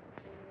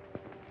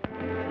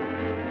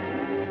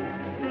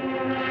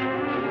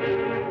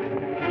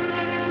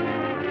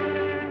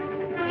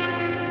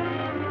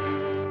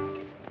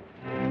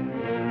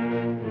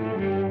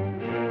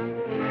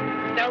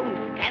 Don't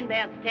stand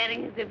there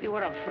staring as if you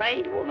were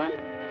afraid, woman.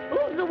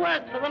 Who's the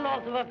worse for the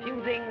loss of a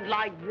few things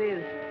like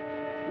this?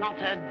 Not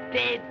a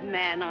dead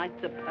man, I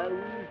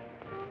suppose.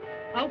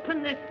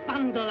 Open this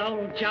bundle,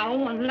 old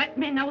Joe, and let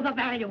me know the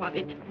value of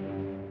it.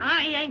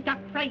 I ain't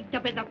afraid to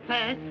be the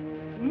first,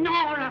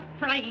 nor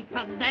afraid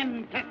for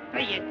them to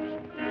see it.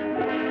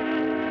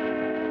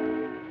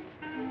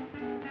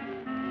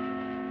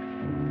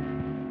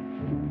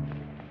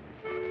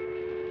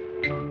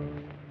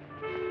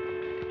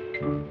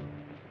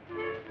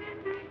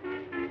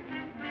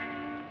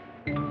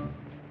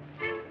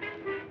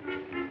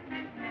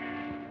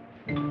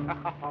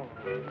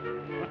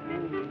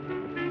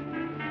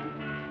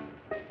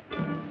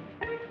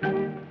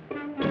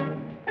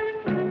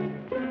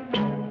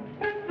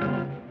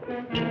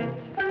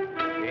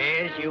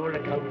 Yes, you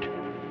look out.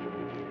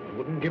 I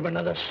wouldn't give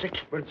another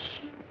sixpence.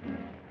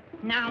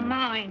 Now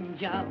mind,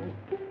 Joe.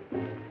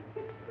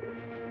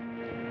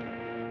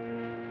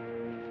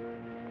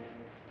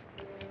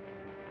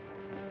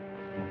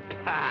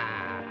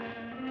 Ah.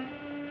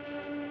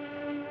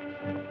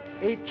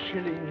 8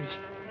 shillings.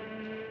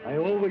 I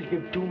always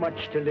give too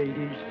much to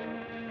ladies.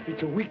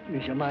 It's a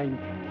weakness of mine.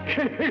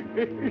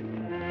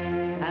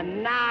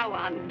 And now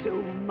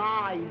unto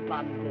my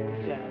bundle,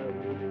 Joe.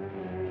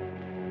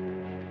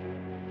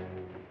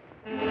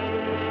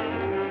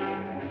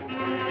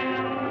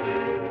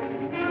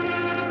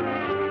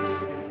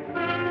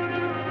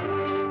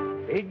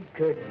 Bed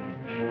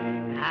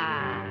curtains.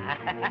 Ah,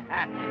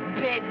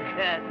 bed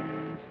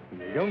curtains.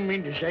 You don't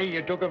mean to say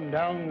you took 'em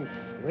down,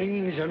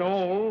 rings and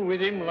all,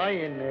 with him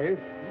lying there?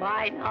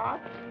 Why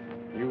not?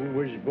 You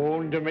was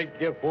born to make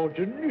your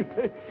fortune,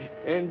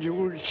 and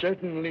you'll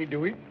certainly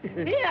do it.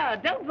 Here,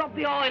 don't drop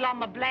the oil on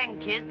my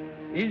blanket.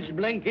 His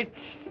blankets.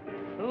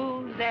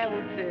 Whose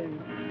else's?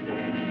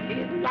 He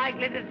isn't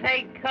likely to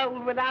take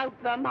cold without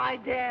them, I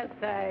dare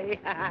say.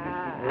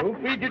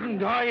 Hope he didn't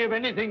die of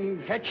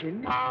anything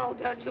catching. Oh,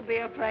 don't you be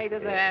afraid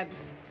of that.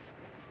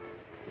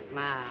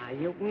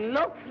 You can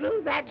look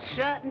through that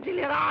shirt until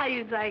your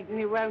eyes ache and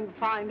you won't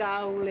find a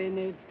hole in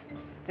it.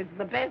 It's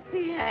the best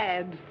he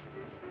had.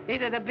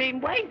 It'd have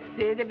been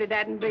wasted if it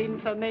hadn't been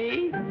for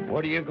me.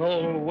 What do you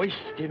call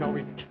wasting of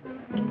it?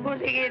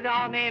 Putting it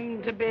on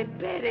him to be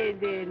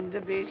buried in, to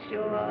be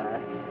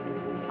sure.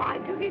 I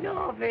took it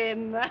off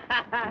him.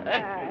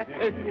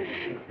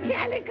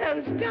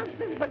 Calico's just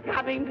as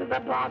becoming to the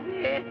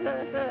body.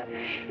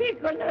 He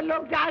couldn't have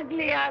looked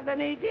uglier than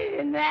he did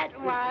in that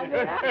one.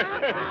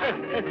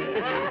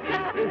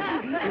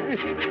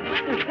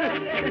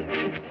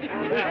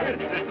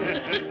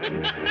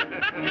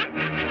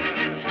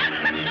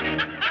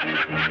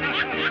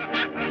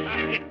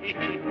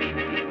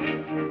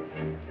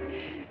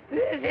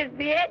 This is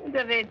the end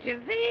of it, you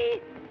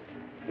see.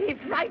 He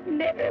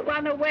frightened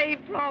everyone away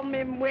from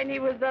him when he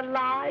was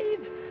alive,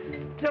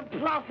 to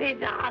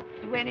profit us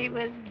when he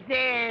was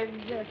dead.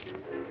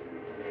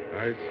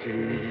 I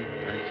see.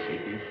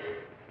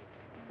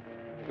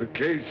 The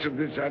case of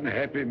this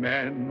unhappy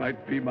man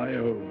might be my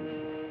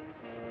own.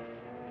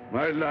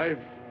 My life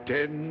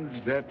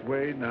tends that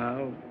way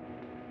now.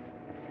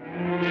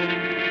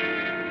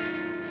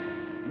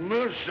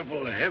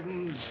 Merciful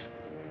heavens!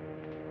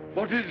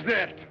 What is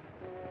that?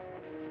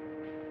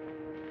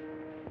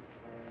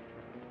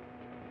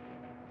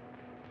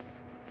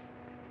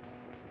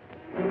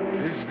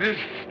 Is this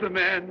the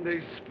man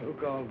they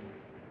spoke of?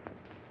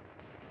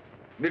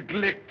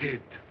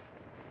 Neglected,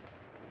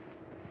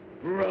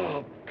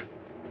 robbed,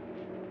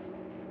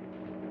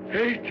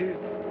 hated.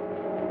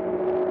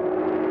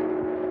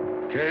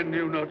 Can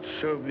you not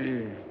show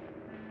me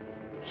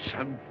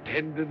some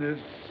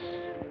tenderness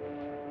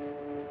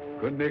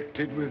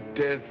connected with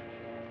death?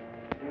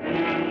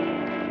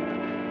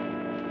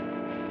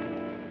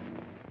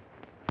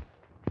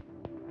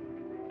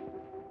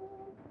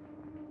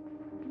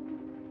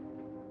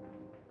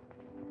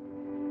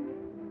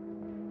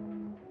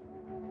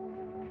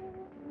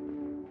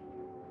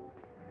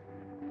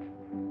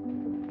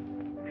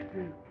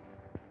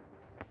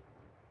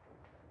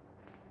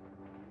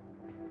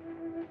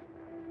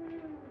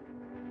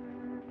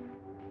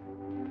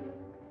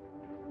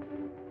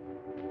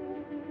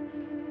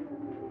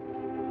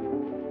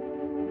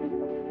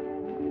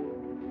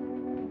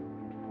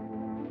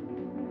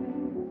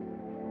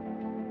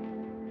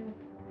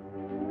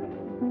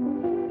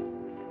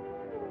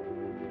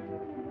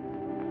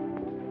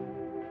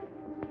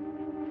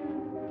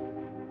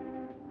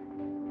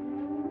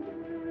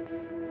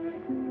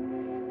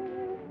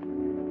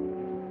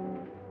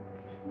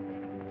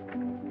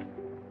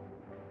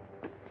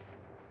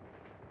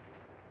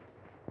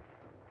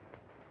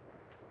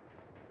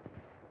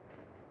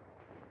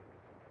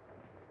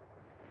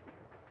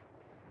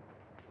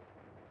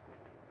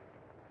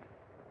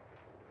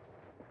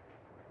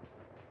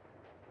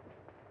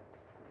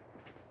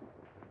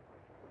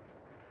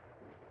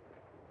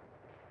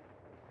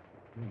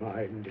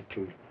 My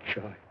little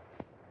child.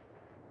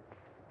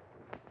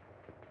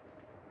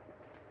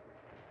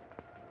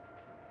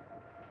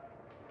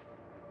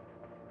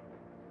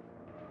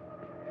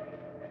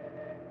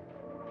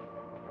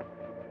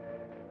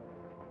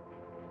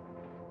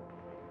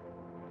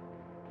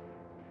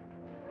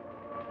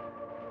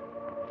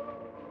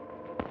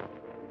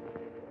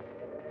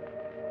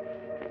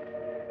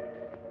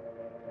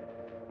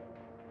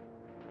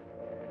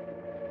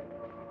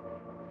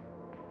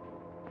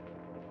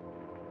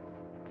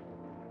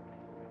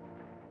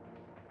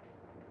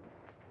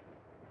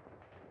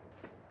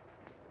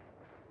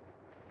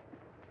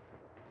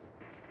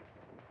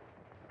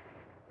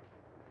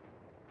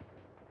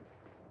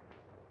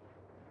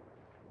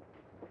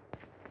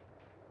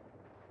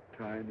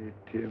 Tiny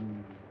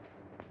Tim,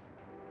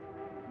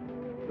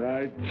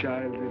 thy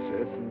childish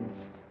essence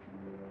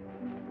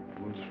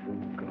was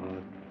from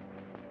God.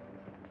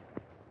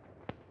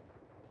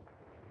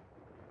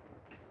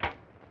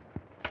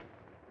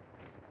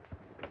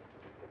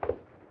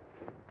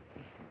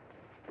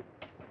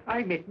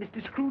 I met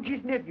Mr.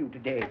 Scrooge's nephew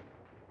today,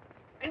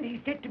 and he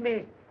said to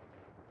me,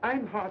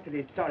 I'm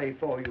heartily sorry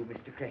for you,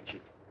 Mr.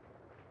 Cratchit,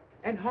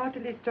 and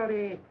heartily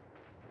sorry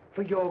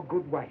for your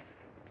good wife.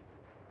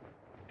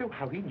 So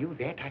how he knew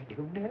that, I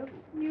don't know.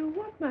 Knew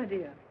what, my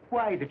dear?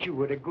 Why, that you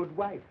were a good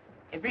wife.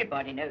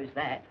 Everybody knows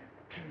that.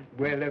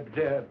 Well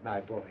observed, my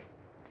boy.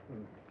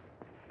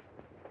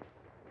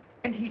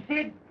 And he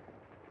said,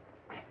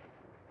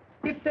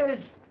 if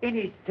there's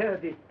any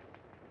service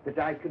that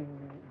I can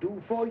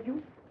do for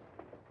you,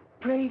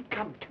 pray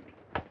come to me.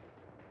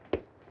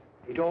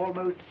 It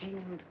almost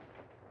seemed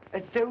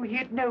as though he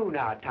had known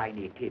our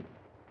Tiny Tim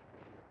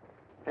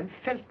and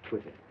felt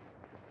with it.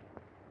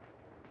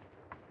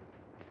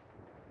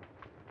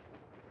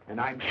 And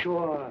I'm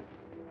sure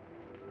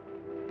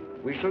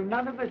we shall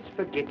none of us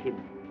forget him,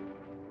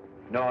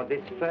 nor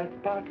this first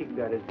parting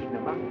there has been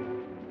among us.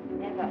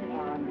 Never,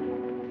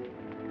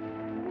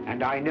 Father.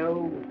 And I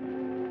know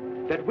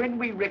that when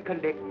we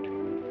recollect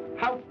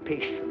how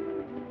patient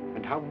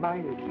and how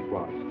mild he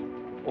was,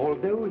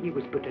 although he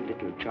was but a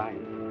little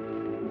child,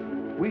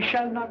 we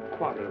shall not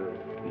quarrel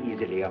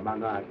easily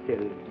among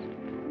ourselves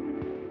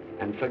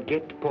and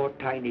forget poor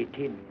Tiny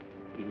Tim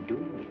in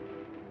doing it.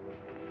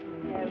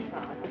 No,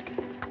 Father.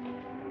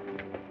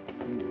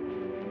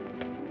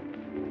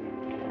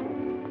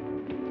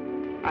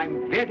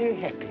 I'm very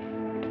happy.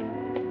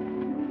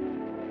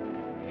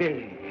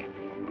 Very happy.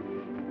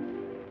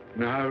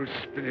 Now,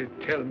 Spirit,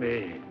 tell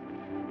me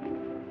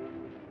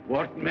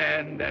what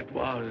man that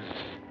was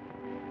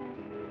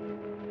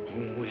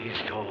whom we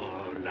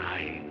saw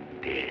lying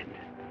dead.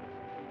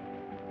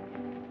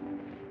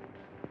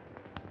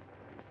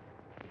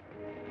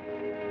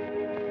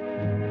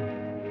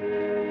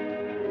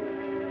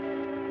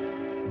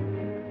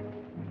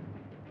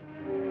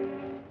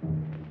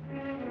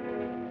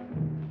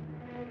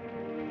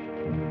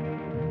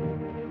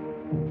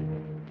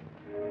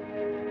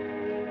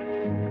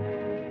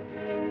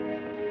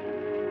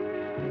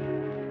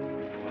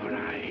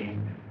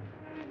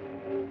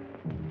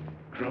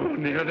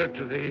 Nearer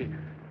to the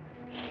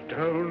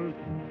stone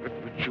at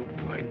which you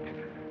point.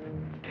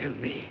 Tell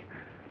me,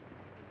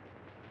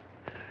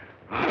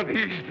 are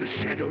these the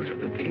shadows of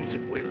the things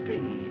that will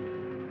be?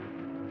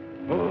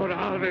 Or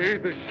are they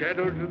the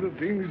shadows of the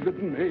things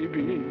that may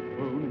be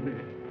only?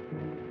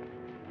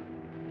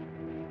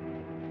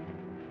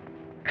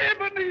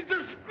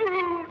 Ebenezer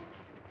Scrooge!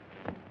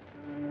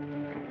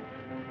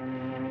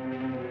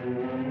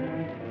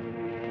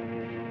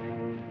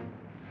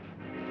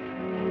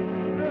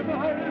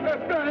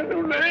 Man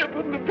who lay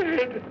upon the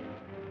bed.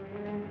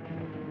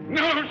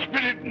 No,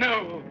 Spirit,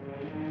 no.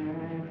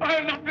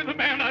 I'll not be the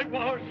man I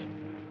was.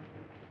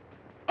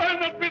 I'll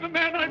not be the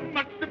man I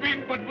must have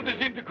been but for this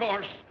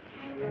intercourse.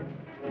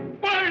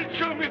 Why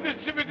show me this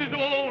if it is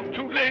all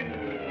too late?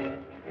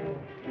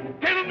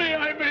 Tell me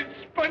I may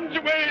sponge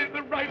away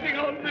the writing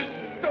on this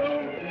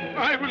stone.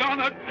 I will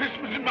honor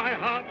Christmas in my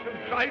heart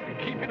and try to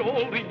keep it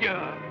all the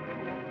year.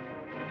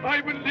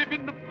 I will live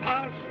in the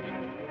past,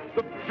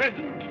 the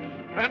present,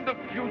 and the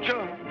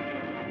future.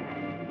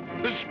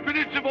 The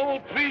spirits of all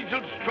three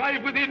shall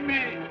strive within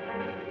me.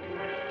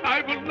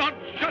 I will not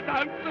shut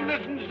out the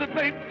lessons that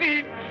they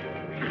teach.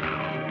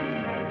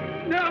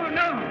 No,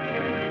 no.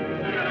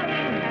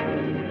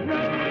 No, no,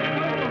 no.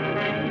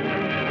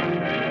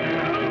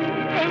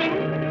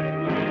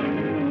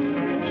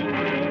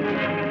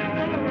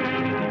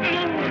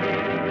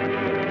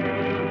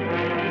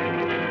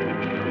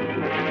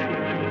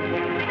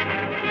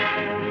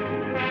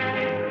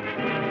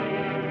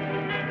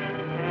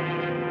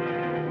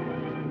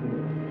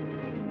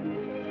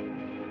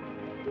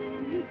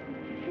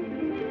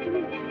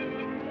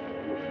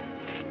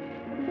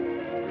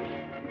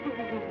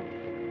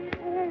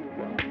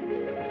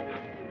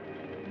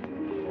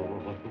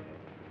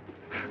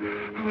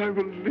 I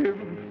will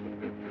live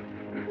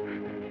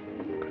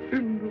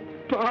in the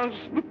past,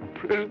 the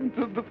present,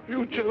 and the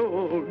future.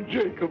 Oh,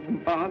 Jacob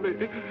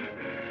Marley,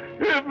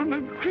 heaven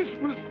and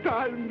Christmas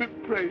time be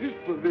praised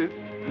for this.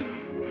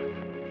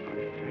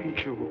 I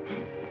thank you.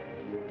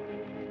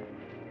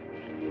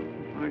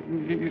 my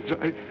knees,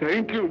 I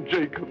thank you,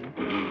 Jacob.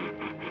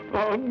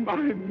 On my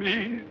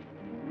knees.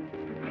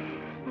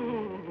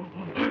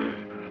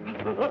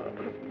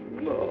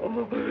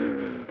 No,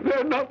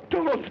 they're not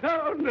torn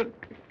down.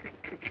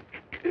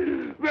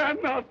 They're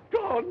not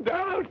torn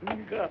down.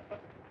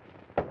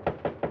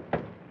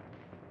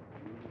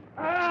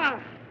 Ah!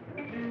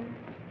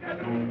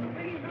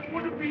 It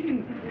would have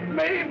been.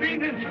 May have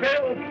been his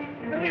will.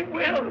 They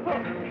will.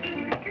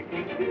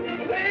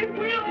 They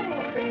will.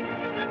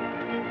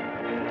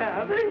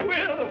 Yeah, they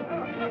will.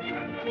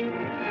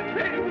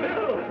 They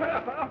will.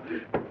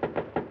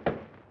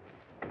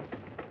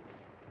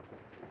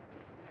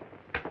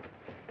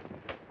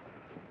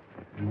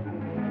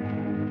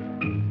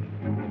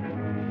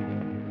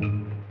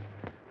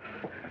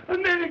 A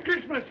Merry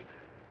Christmas.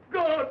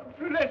 God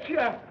bless you.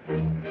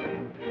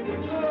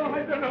 Oh,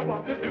 I don't know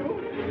what to do.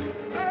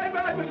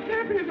 I'm as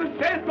happy as a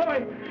sandboy.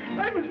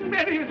 I'm as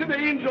merry as an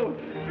angel.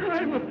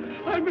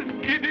 I'm as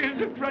giddy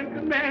as a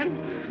drunken man.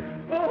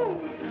 Oh,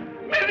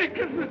 Merry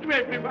Christmas to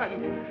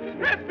everyone.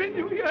 Happy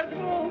New Year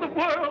to all the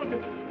world.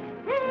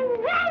 Oh,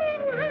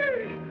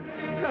 hey.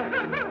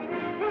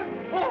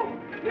 Oh,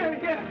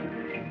 yes.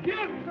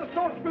 Yes, the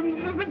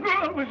saucepan that the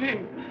girl was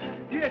in.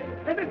 Yes,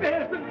 and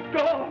there's the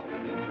door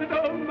that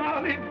old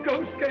Marley's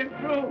ghost came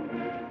through.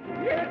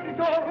 Yes, it's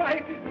all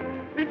right.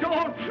 It's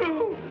all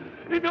true.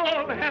 It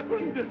all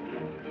happened.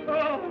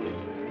 Oh,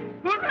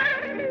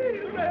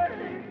 hooray! Hooray!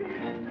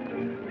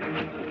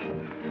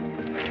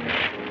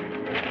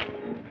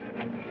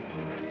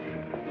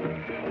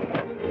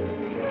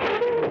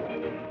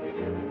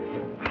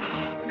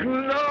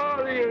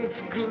 Glorious,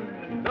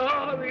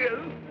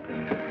 glorious.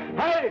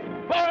 Hey,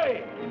 boy!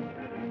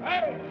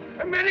 Hey,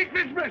 a Merry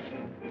Christmas!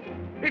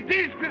 It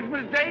is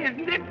Christmas Day,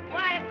 isn't it?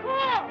 Why, of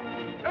course.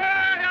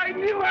 I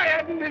knew I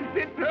hadn't missed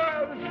it.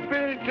 Oh, the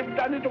spirits have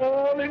done it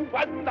all in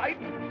one night.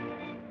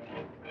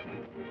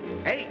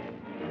 Hey,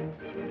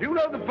 do you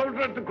know the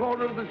poulterer at the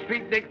corner of the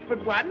street next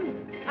but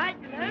one? I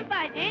don't know if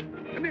I did.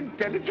 An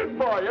intelligent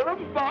boy, a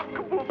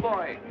remarkable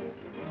boy.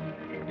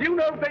 Do you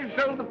know if they've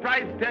sold the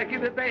prize turkey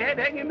that they had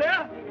hanging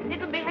there?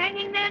 It'll be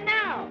hanging there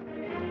now.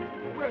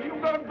 Well, you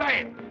go and buy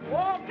it.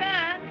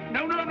 Walker!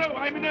 No,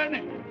 I'm in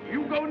earnest.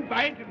 You go and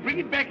buy it and bring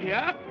it back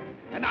here,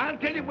 and I'll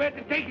tell you where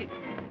to take it.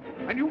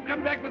 And you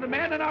come back with a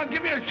man, and I'll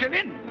give you a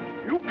shilling.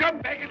 You come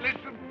back in less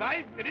than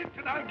 5 minutes,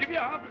 and I'll give you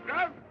half a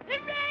crown.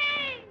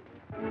 Hooray!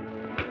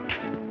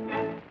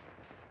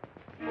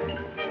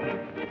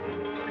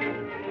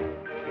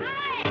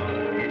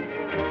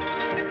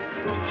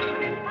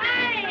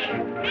 Hi!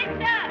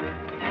 Mister!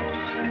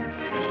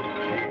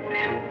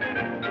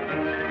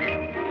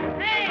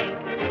 Hey!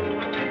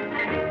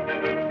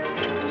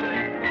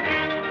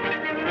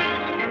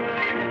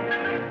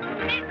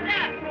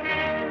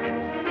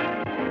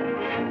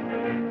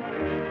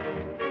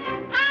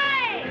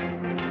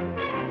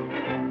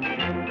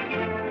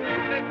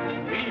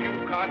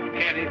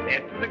 Carry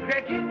that to the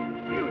Cratchit.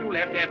 You'll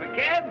have to have a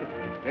cab.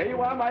 There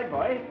you are, my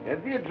boy.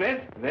 There's the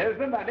address. There's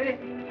the money.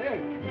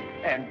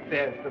 And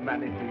there's the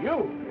money to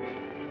you.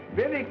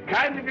 Very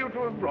kind of you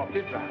to have brought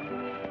it round.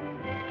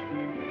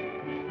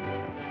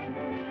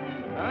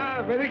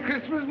 Ah, Merry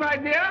Christmas, my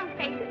dear.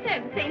 Thank you,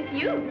 sir. Same to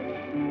you.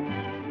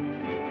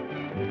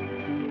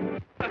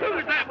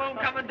 Who's that won't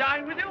come and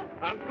dine with you?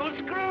 Uncle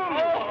Scrooge.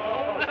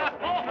 Oh!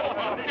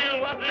 Still,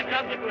 what's the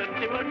consequence?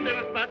 He won't give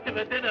us much of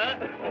a dinner.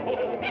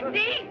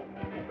 Indeed.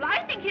 Well,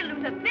 I think he'll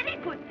lose a very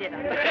good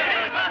dinner.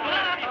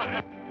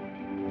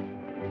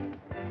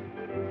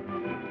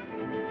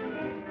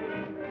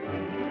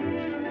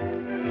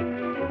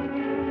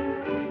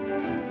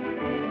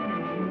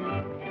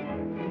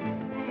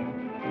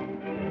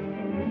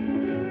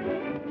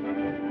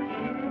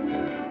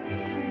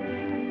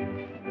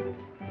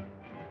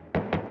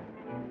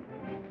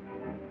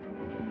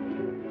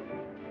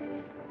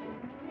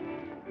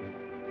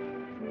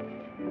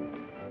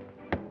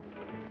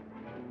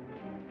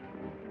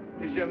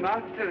 Is your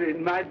master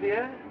in, my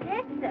dear?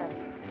 Yes, sir.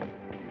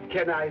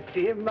 Can I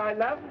see him, my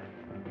love?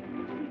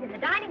 He's in the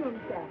dining room,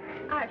 sir.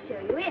 I'll show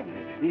you in.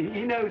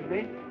 He knows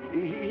me.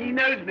 He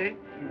knows me.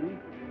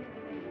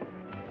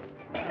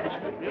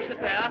 You sit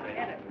there.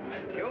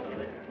 Thank you.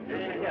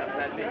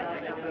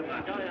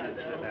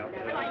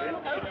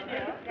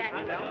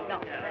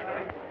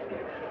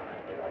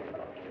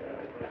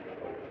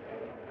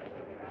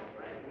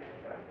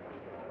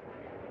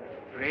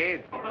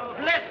 Fred.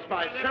 Bless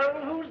my soul,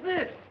 who's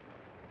this?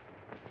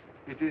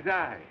 It is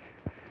I,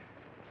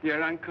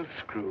 your Uncle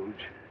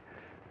Scrooge.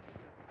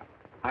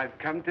 I've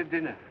come to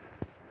dinner.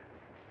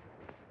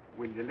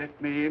 Will you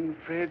let me in,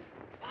 Fred?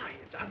 Why,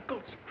 it's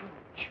Uncle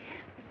Scrooge.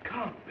 It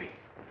can't be.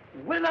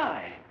 Will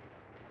I?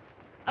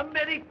 A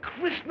Merry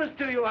Christmas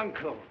to you,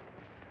 Uncle.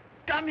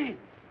 Come in.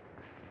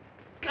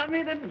 Come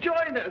in and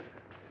join us.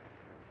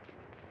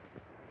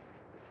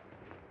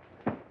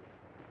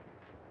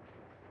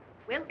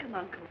 Welcome,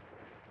 Uncle.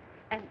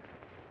 And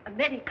a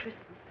Merry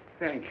Christmas.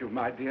 Thank you,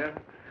 my dear.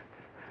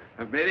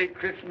 A Merry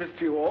Christmas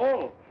to you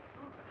all.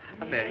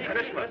 A Merry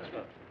Christmas.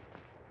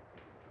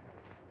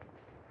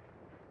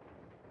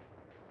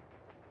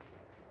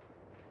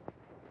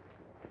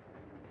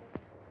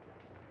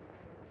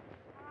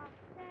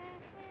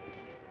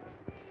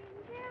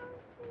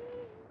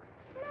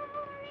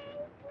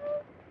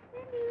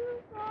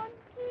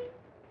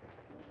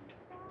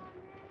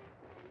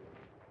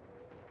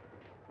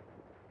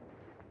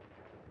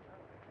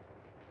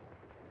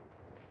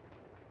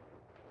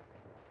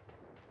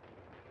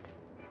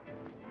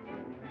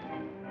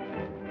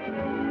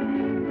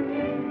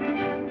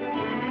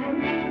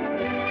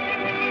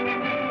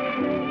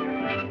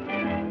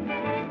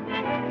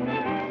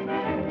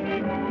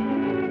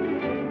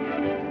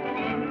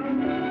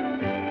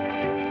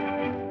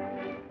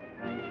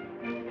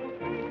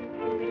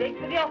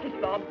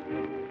 Bob.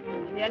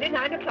 It's nearly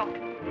 9 o'clock.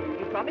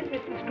 You promised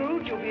Mr.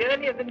 Scrooge you'll be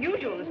earlier than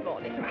usual this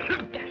morning.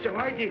 So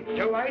I did.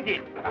 Thank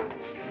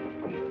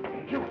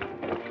you.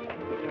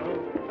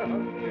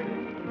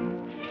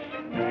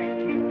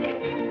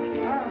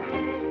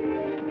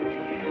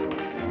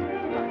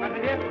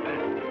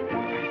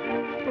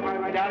 Goodbye,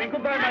 my darling.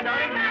 Goodbye, my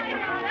darling.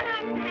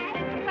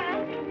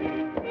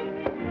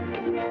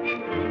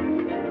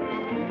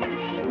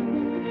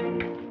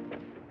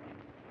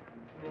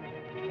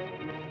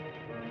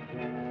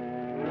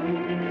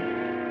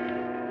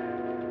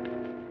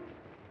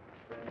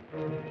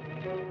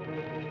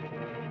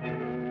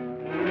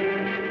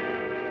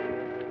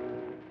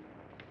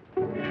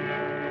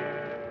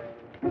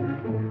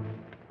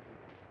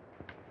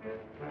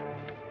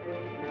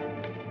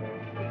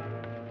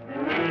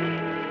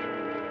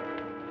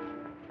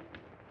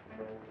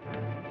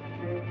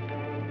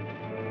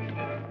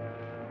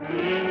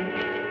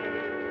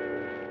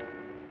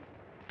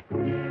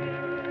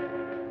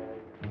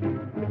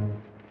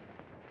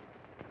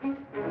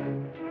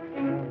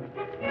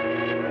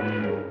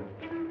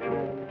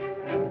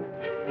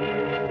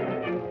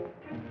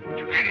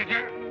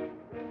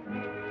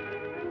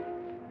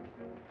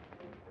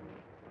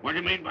 What do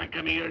you mean by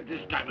coming here at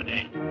this time of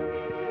day?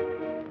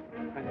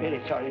 I'm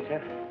very sorry, sir.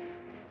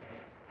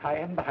 I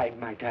am behind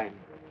my time.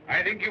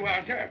 I think you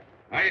are, sir.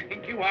 I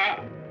think you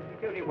are.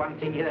 There's only one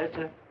thing here,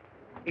 sir.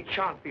 It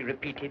shan't be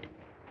repeated.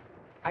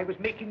 I was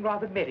making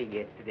rather merry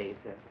yesterday,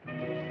 sir.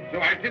 So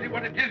I tell you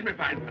what it is, my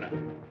fine fellow.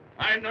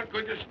 I'm not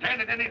going to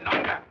stand it any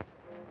longer.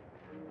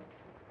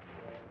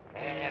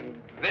 And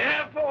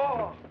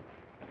therefore,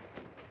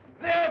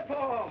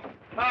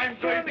 I'm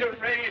going to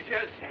raise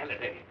your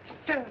salary.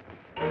 Sir,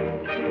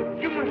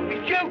 you must be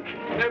joking.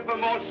 Never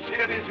more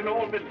serious in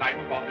all my life,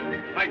 Bob.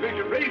 I'm going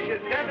to raise your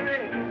salary,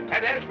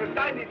 and as for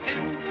 90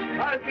 cents,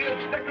 I'll be a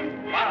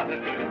second father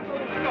to you.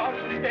 Gosh,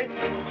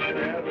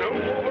 no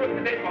more work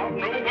today, Bob.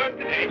 No work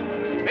today.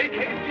 Make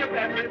haste your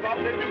family, Bob.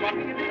 They'll be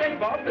wanting you today,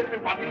 Bob. They'll be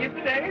wanting you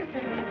today.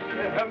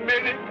 A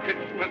Merry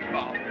Christmas,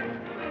 Bob.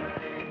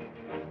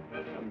 A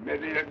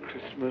Merry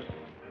Christmas,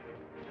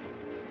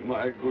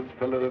 my good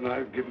fellow, than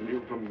I've given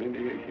you for many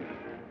a year.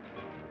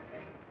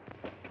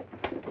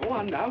 Go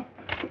on now.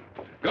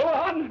 Go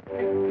on.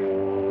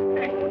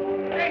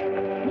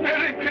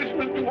 Merry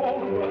Christmas to all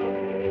the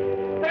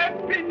world.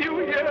 Happy New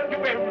Year to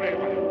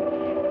everyone.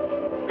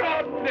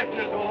 God bless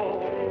us all.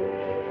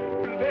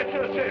 Bless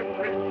us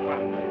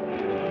everyone.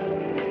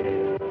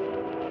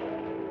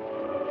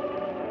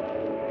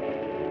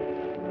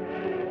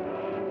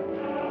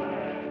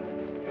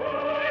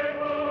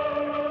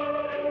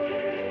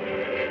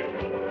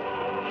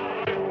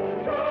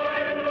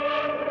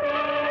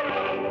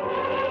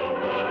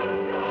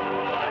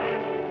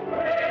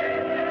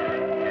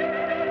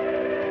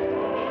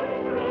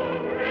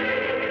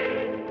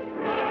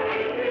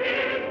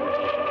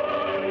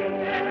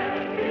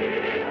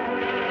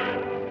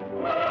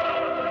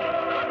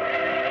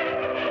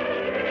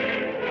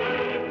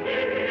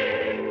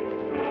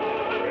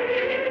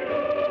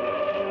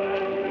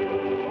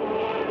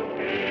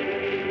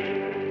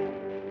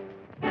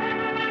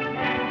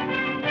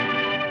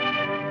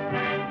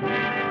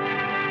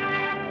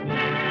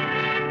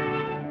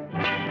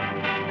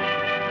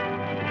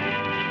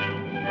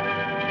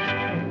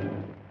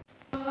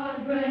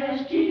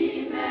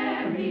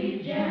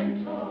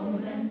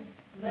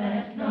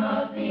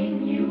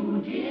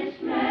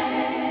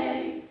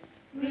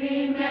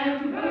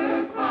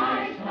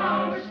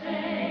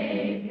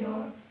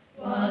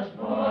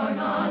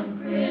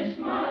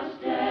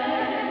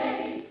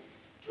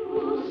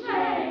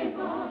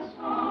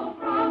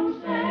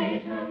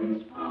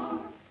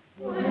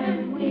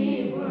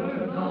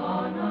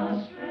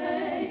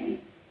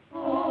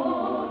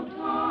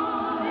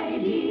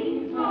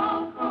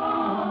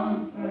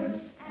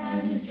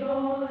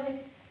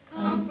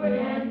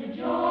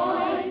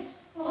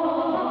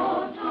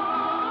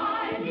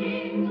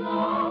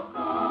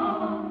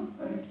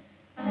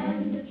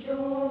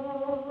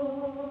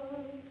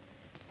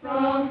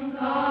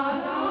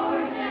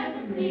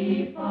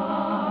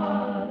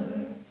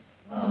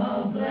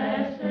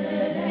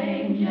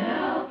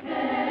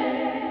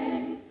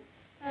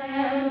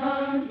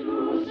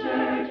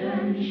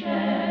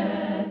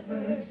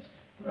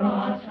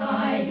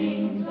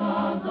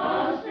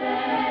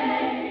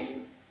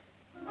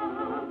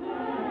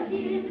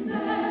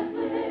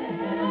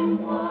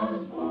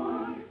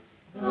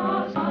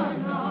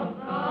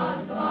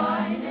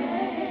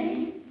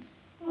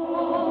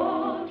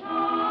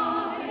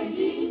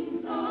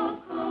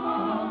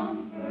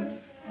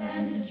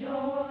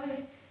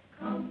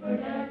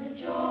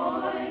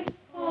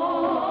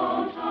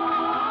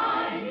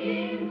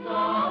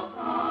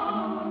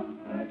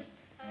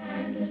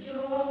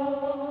 Joy.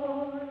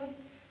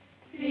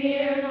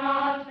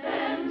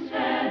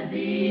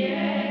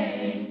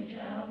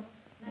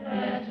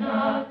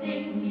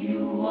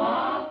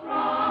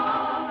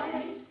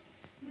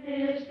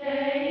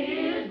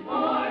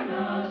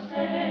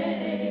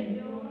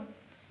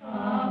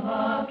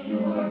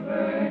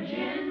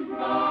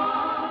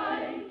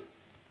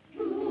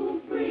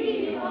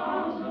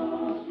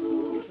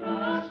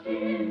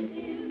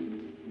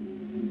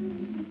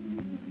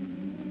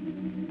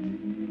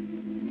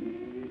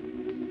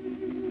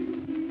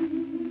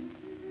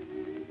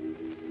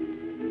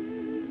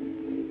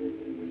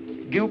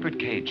 Gilbert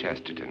K.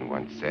 Chesterton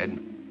once said,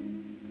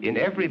 "In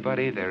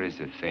everybody there is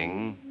a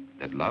thing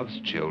that loves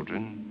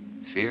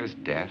children, fears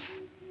death,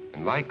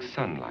 and likes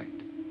sunlight.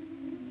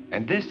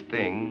 And this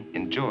thing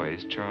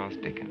enjoys Charles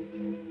Dickens."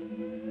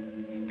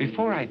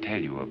 Before I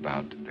tell you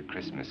about the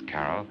Christmas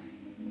Carol,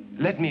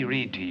 let me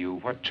read to you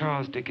what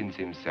Charles Dickens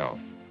himself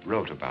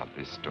wrote about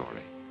this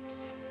story.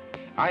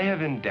 I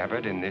have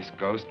endeavored in this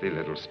ghostly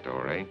little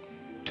story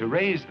to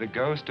raise the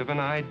ghost of an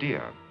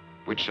idea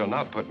which shall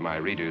not put my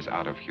readers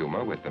out of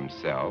humor with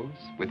themselves,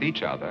 with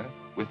each other,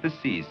 with the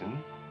season,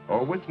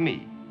 or with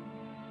me.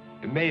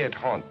 May it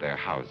haunt their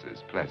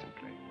houses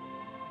pleasantly.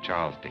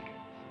 Charles Dickens.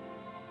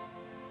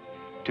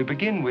 To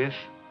begin with,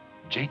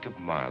 Jacob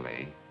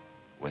Marley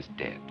was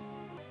dead.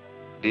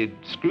 Did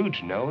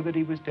Scrooge know that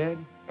he was dead?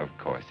 Of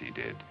course he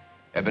did.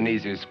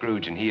 Ebenezer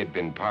Scrooge and he had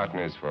been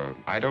partners for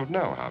I don't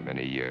know how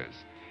many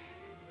years.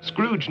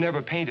 Scrooge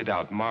never painted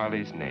out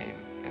Marley's name,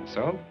 and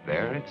so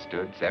there it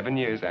stood 7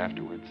 years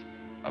afterwards,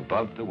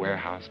 above the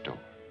warehouse door.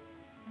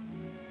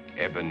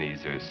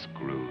 Ebenezer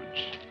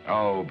Scrooge.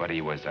 Oh, but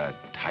he was a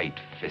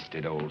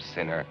tight-fisted old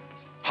sinner,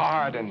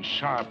 hard and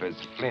sharp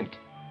as flint.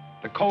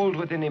 The cold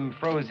within him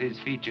froze his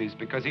features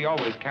because he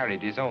always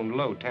carried his own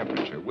low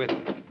temperature with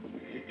him.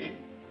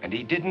 And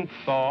he didn't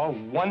thaw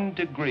 1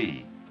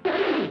 degree,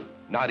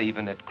 not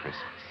even at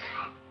Christmas.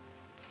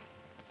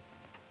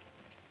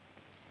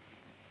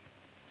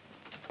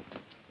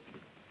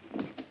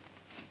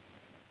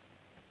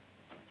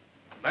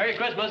 Merry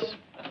Christmas.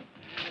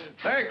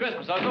 Merry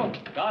Christmas, Uncle.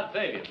 God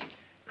save you.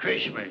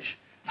 Christmas?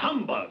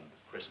 Humbug.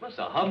 Christmas?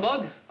 A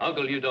humbug?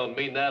 Uncle, you don't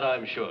mean that,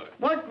 I'm sure.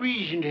 What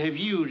reason have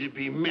you to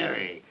be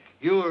merry?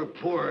 You're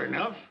poor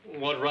enough.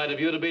 What right have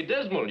you to be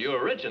dismal?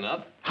 You're rich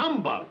enough.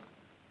 Humbug.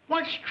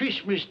 What's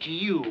Christmas to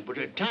you but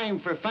a time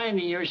for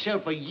finding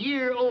yourself a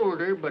year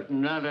older but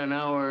not an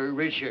hour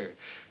richer?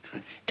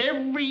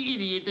 Every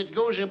idiot that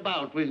goes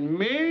about with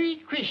Merry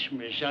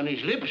Christmas on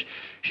his lips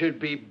should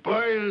be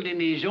boiled in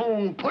his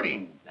own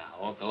pudding.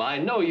 Now, Uncle, I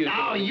know you...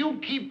 Now, you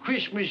keep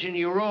Christmas in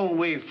your own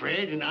way,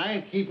 Fred, and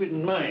I keep it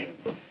in mine.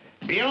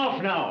 Be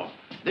off now.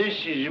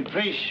 This is a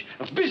place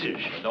of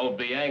business. Don't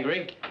be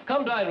angry.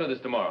 Come dine with us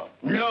tomorrow.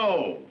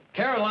 No.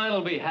 Caroline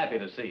will be happy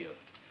to see you.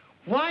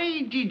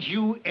 Why did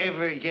you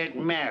ever get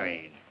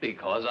married?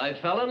 Because I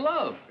fell in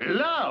love.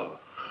 Love?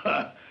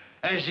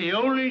 That's the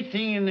only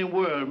thing in the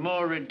world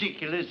more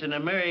ridiculous than a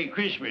Merry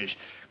Christmas.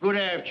 Good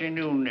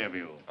afternoon,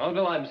 nephew.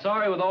 Uncle, I'm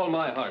sorry with all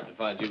my heart to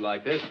find you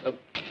like this.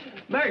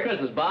 Merry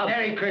Christmas, Bob.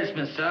 Merry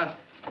Christmas, sir.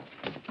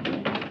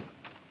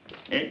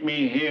 Let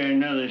me hear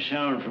another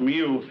sound from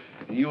you,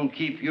 and you'll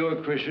keep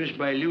your Christmas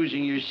by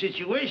losing your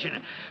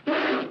situation.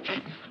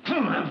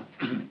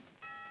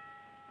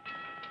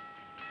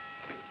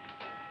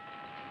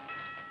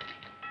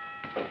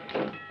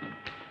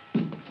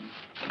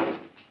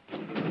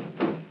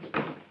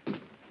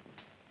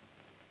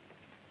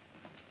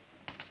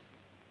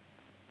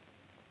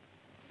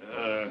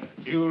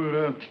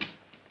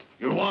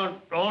 You'll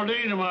want all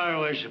day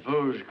tomorrow, I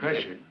suppose,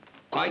 Crescent.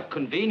 Quite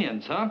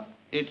convenient, sir.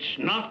 It's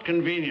not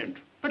convenient.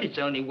 But it's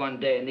only 1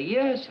 day in the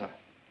year, sir.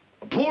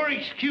 A poor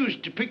excuse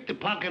to pick the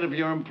pocket of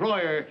your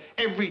employer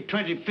every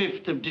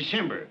 25th of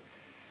December.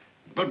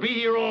 But be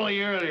here all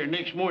the earlier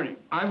next morning.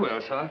 I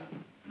will, sir.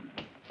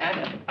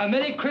 And a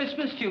Merry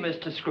Christmas to you,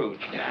 Mr.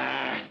 Scrooge.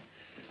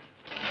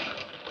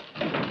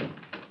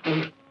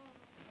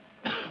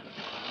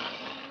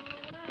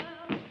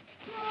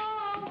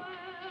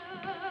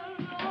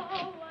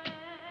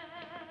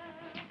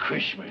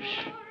 Christmas.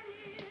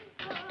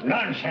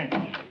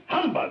 Nonsense.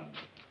 Humbug.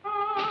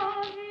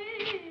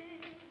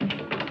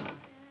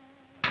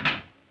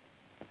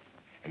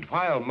 And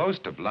while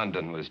most of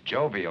London was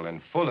jovial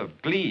and full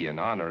of glee in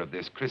honor of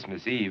this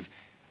Christmas Eve,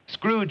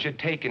 Scrooge had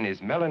taken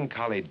his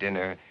melancholy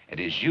dinner at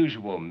his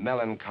usual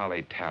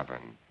melancholy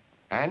tavern.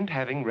 And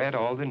having read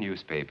all the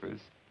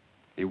newspapers,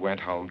 he went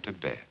home to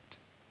bed.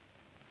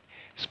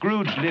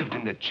 Scrooge lived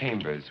in the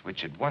chambers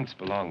which had once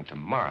belonged to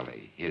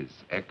Marley, his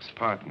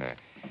ex-partner.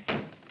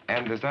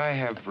 And as I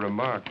have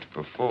remarked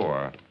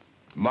before,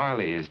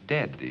 Marley is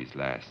dead these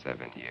last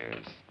 7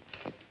 years.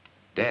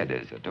 Dead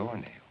as a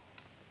doornail.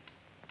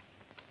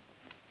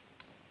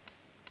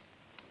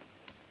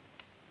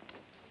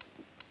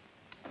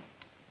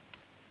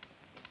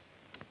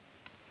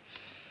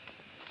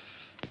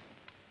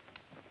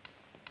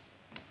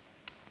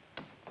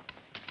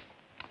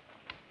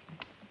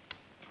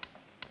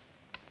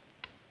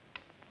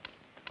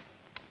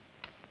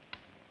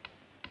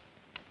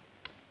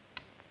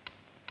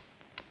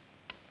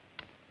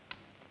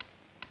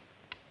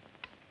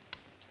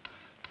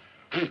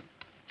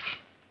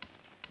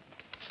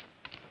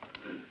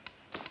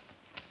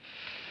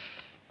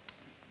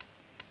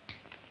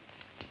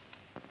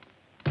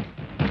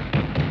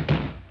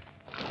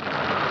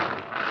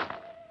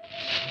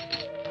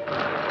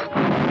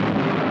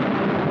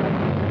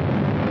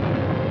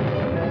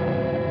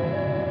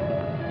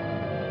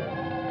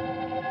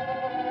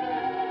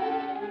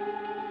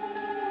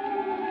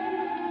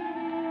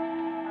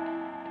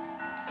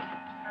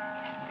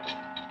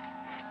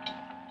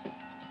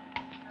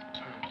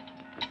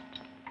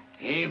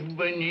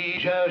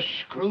 Ebenezer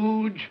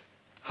Scrooge.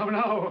 How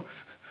now?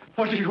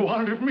 What do you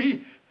want of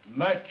me?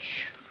 Much.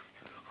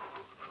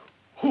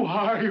 Who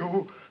are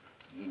you?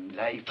 In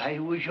life I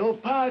was your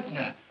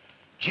partner,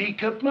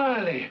 Jacob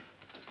Marley.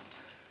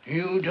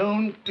 You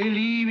don't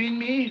believe in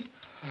me?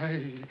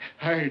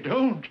 I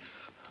don't.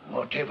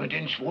 What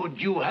evidence would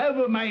you have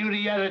of my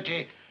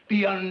reality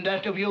beyond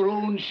that of your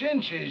own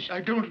senses?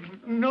 I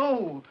don't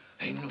know.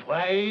 Then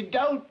why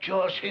doubt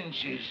your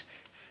senses?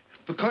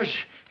 Because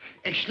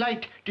a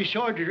slight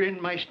disorder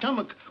in my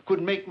stomach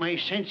could make my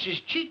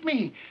senses cheat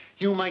me.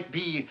 You might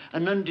be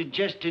an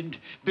undigested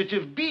bit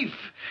of beef,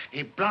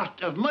 a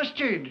blot of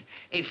mustard,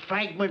 a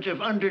fragment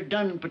of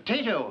underdone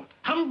potato.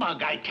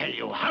 Humbug, I tell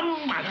you,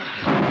 humbug!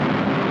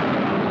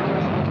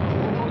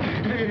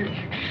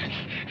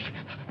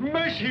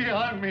 Mercy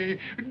on me,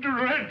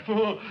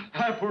 dreadful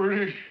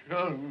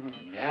apparition.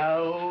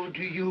 Now,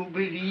 do you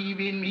believe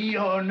in me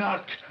or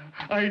not?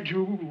 I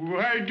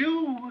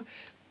do.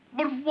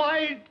 But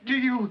why do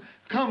you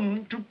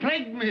come to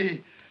plague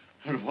me?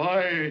 And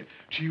why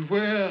do you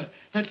wear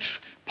that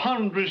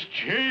ponderous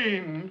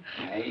chain?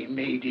 I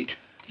made it,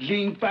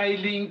 link by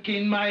link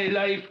in my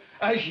life,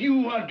 as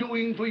you are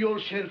doing for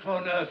yourself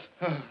on earth.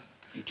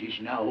 It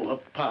is now a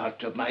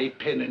part of my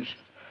penance,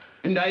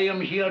 and I am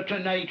here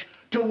tonight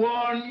to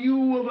warn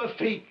you of a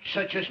fate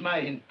such as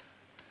mine.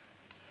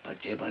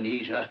 But,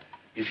 Ebenezer,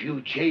 if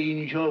you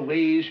change your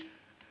ways,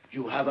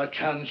 you have a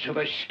chance of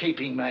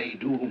escaping my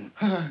doom.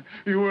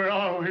 You were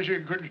always a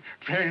good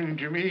friend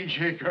to me,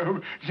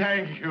 Jacob.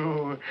 Thank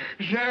you.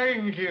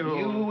 Thank you.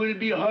 You will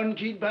be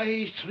haunted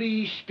by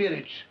 3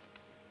 spirits.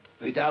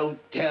 Without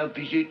their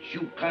visits,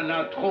 you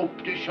cannot hope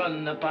to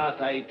shun the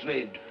path I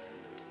tread.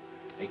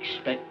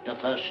 Expect the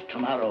first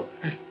tomorrow,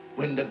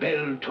 when the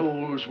bell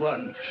tolls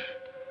 1.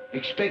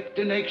 Expect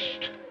the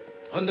next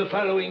on the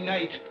following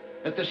night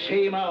at the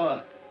same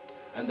hour,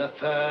 and the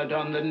third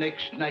on the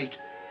next night,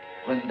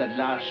 when the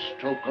last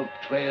stroke of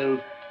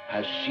 12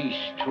 has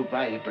ceased to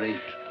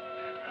vibrate.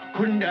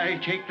 Couldn't I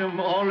take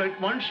them all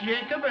at once,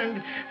 Jacob,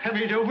 and have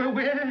it over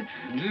with?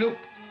 Look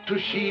to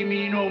see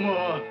me no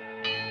more,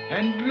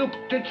 and look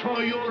that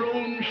for your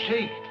own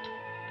sake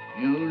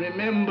you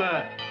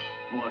remember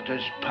what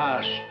has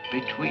passed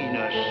between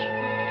us.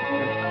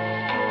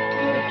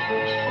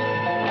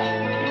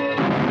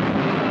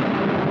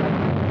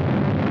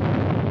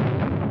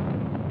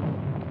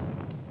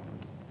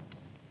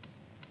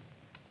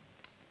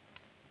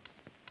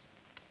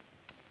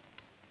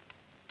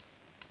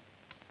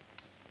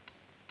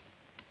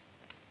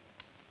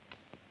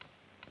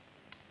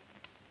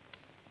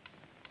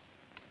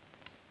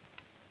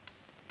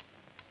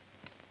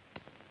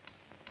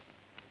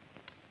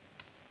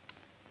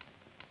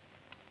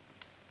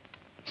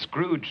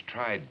 Scrooge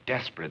tried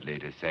desperately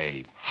to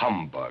say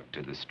humbug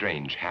to the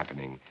strange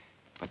happening,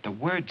 but the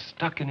word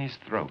stuck in his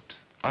throat,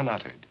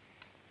 unuttered.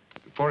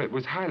 For it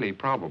was highly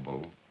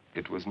probable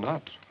it was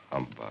not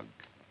humbug.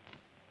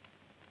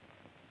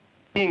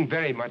 Being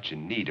very much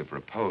in need of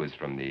repose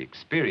from the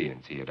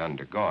experience he had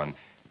undergone,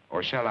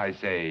 or shall I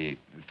say,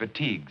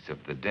 fatigues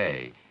of the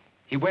day,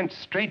 he went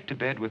straight to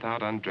bed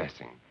without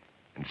undressing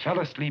and fell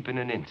asleep in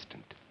an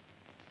instant.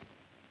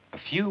 A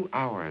few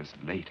hours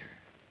later,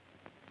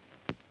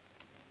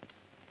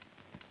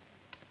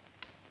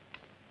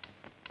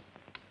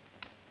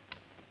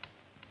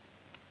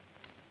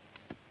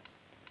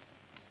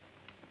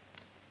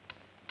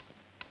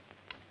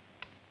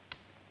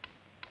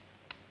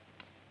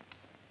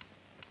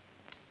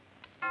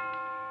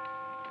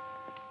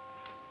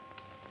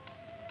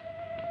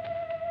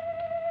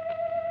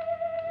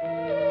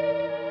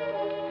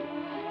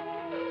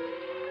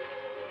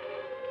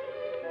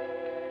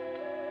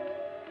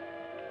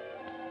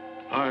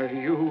 Are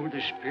you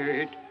the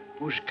spirit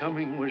whose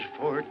coming was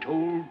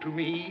foretold to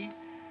me?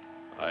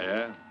 I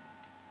am.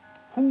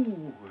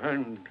 Who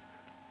and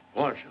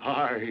what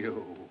are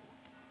you?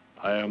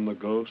 I am the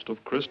ghost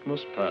of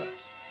Christmas past.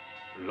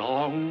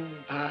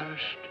 Long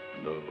past?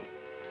 No,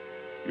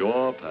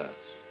 your past.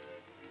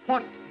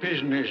 What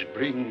business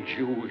brings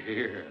you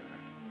here?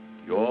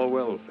 Your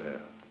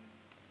welfare.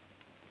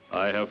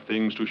 I have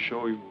things to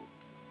show you,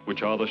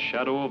 which are the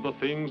shadow of the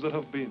things that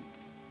have been.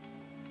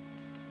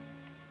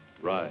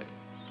 Rise.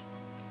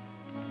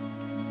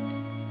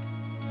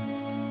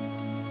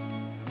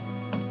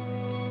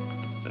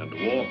 And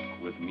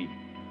walk with me.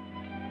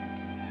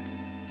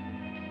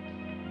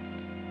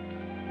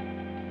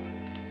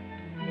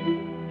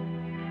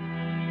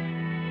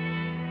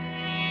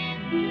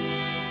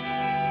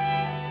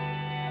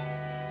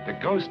 the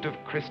ghost of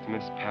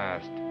Christmas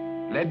past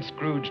led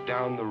Scrooge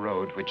down the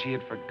road which he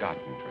had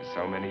forgotten for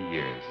so many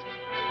years.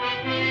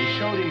 He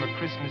showed him a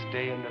Christmas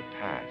day in the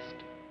past,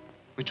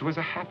 which was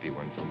a happy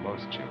one for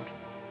most children,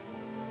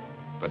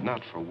 but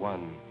not for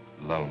one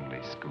lonely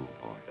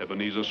schoolboy.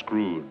 Ebenezer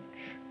Scrooge.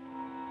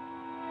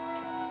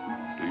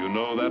 Do you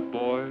know that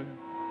boy?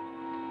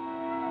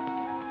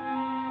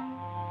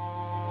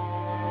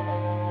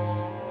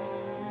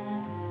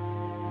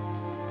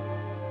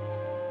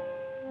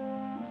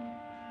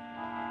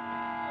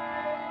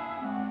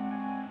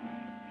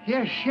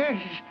 Yes,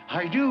 yes,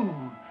 I do.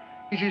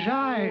 It is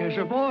I as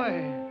a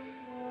boy.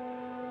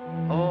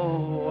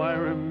 Oh, I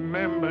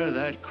remember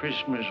that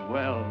Christmas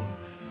well.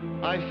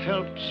 I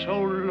felt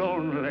so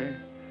lonely.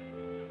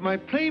 My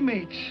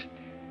playmates,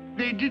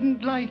 they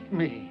didn't like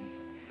me.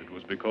 It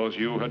was because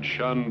you had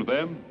shunned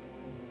them.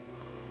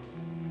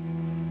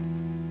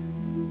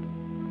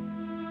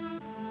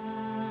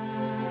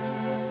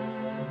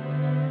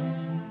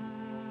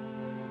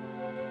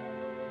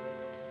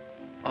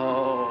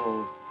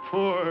 Oh,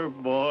 poor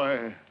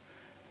boy.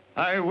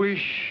 I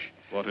wish...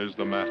 What is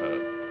the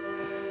matter?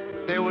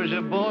 There was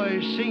a boy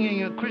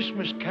singing a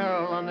Christmas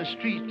carol on the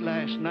street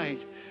last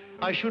night.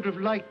 I should have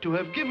liked to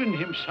have given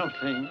him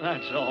something,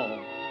 that's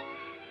all.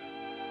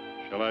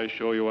 Shall I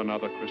show you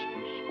another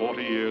Christmas,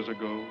 40 years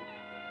ago,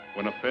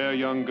 when a fair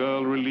young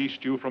girl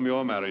released you from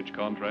your marriage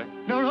contract?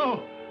 No,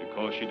 no.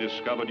 Because she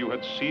discovered you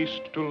had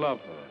ceased to love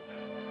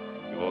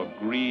her. Your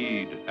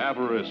greed,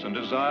 avarice, and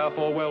desire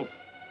for wealth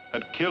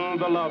had killed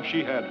the love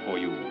she had for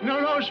you. No,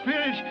 no,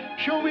 Spirit,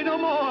 show me no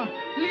more.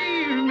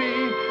 Leave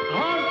me.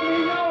 Haunt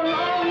me no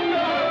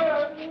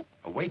longer.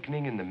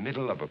 Awakening in the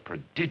middle of a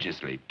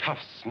prodigiously tough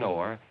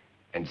snore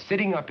and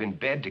sitting up in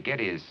bed to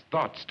get his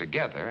thoughts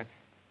together,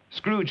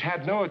 Scrooge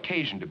had no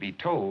occasion to be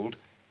told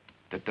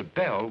that the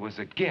bell was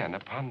again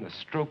upon the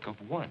stroke of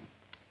 1.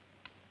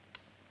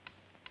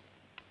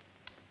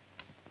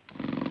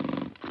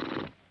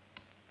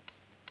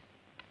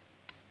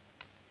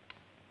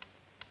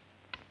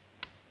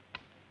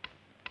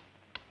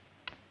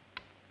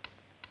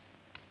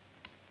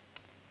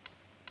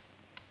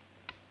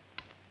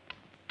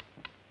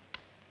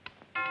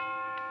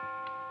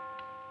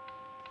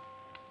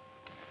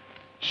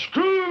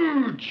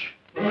 Scrooge!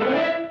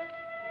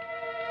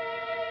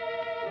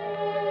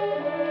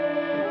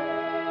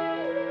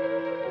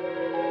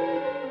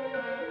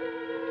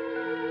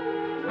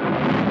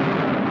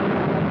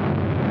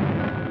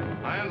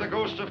 I am the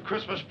ghost of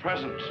Christmas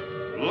present.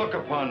 Look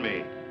upon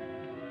me.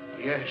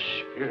 Yes,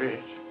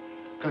 Spirit.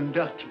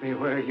 Conduct me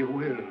where you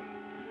will.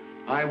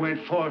 I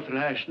went forth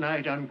last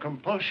night on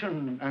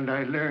compulsion, and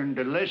I learned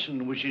a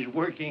lesson which is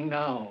working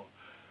now.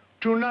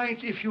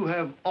 Tonight, if you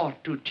have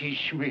aught to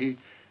teach me,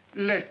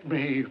 let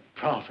me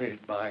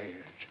profit by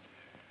it.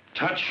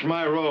 Touch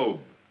my robe.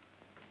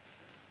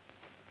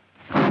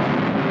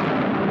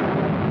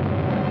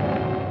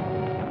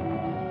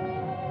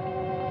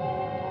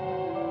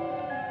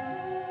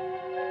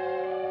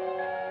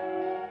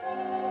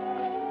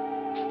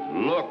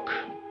 Look.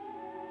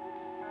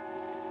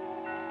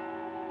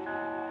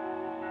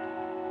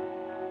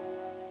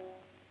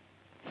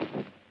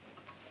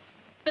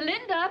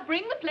 Belinda,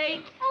 bring the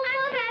plates. Oh,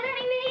 Mother,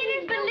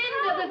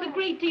 Belinda, there's a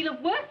great deal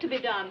of work to be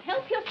done.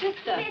 Help your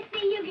sister.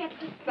 Missy, you get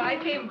this. If I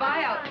came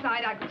by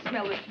outside, I could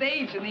smell the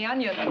sage and the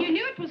onion. And you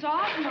knew it was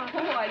off, Mother.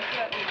 Oh, I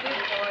certainly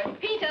did, boy.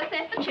 Peter,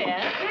 set the chair.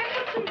 Can I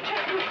put some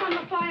chutney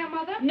on the fire,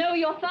 Mother? No,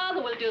 your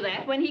father will do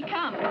that when he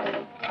comes.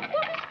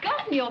 What has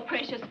gotten your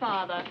precious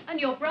father? And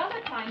your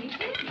brother, Tiny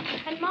Tim?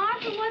 And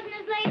Martha wasn't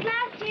as late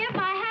last year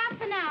by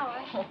half an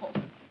hour. Oh.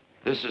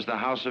 This is the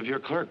house of your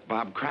clerk,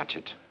 Bob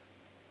Cratchit.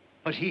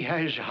 But he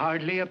has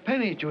hardly a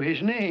penny to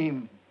his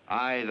name.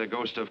 I, the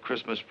ghost of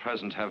Christmas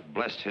present, have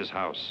blessed his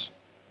house.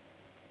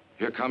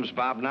 Here comes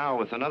Bob now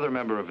with another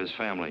member of his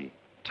family,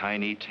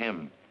 Tiny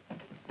Tim.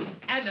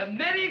 And a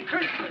Merry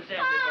Christmas,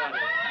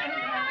 everybody.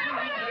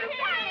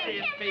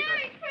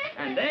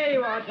 And there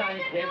you are,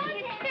 Tiny Tim,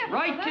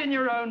 right in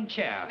your own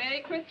chair.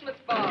 Merry Christmas,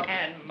 Bob.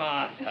 And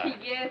Martha.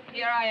 Yes,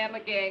 here I am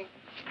again.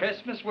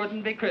 Christmas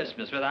wouldn't be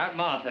Christmas without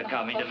Martha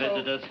coming to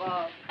visit us.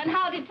 Bob. And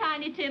how did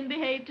Tiny Tim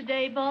behave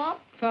today, Bob?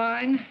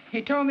 Fine.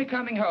 He told me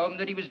coming home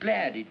that he was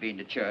glad he'd been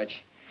to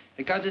church,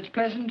 because it's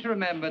pleasant to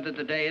remember that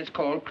the day is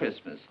called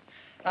Christmas,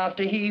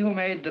 after he who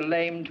made the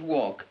lame to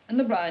walk and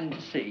the blind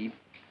to see.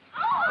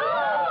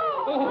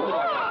 Oh,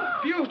 what a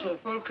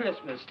beautiful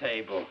Christmas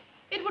table.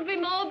 It would be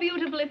more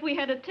beautiful if we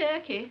had a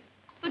turkey,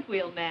 but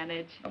we'll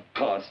manage. Of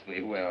course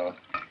we will.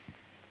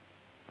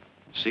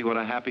 See what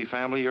a happy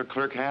family your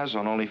clerk has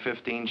on only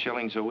 15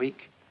 shillings a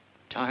week?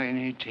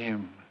 Tiny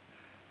Tim.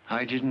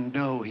 I didn't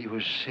know he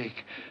was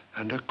sick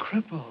and a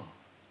cripple.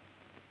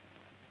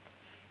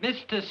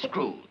 Mr.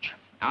 Scrooge.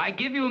 I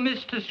give you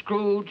Mr.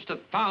 Scrooge,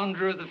 the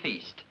founder of the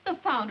feast. The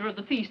founder of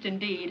the feast,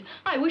 indeed.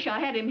 I wish I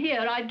had him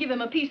here. I'd give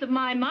him a piece of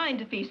my mind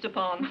to feast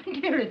upon.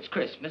 Dear, it's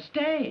Christmas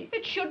Day.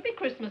 It should be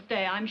Christmas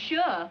Day, I'm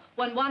sure,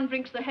 when one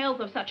drinks the health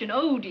of such an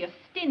odious,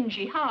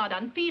 stingy, hard,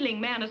 unfeeling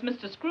man as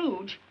Mr.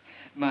 Scrooge.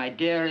 My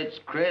dear, it's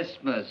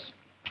Christmas.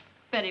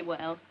 Very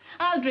well.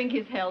 I'll drink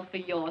his health for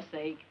your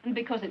sake, and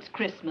because it's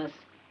Christmas.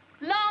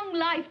 Long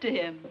life to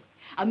him.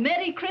 A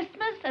Merry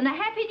Christmas and a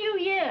Happy New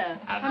Year.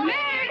 A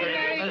Merry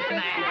Christmas and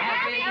a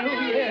Happy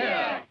New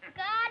Year.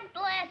 God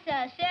bless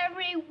us,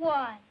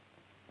 everyone.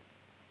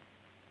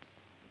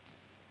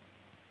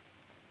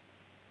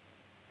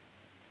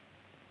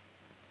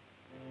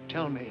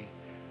 Tell me,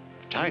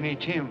 Tiny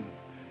Tim,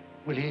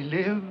 will he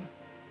live?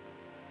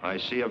 I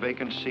see a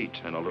vacant seat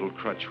and a little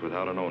crutch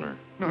without an owner.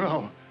 No,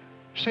 no.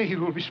 Say he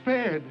will be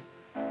spared.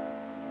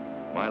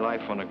 My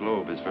life on the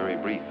globe is very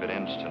brief. It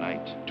ends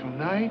tonight.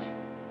 Tonight?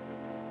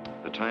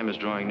 The time is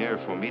drawing near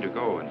for me to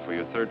go and for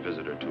your third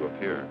visitor to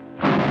appear.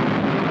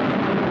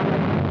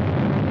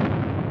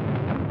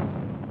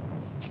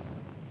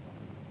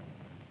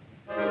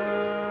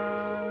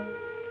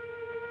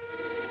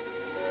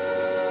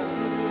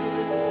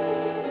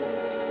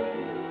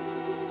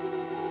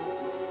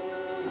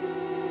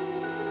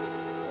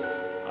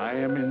 I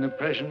am in the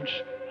presence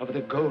of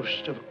the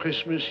ghost of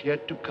Christmas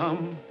yet to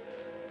come.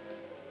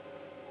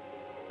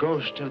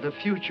 Ghost of the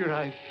future,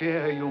 I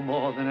fear you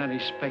more than any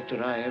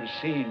specter I have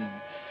seen.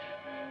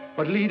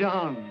 But lead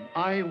on,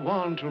 I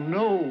want to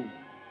know.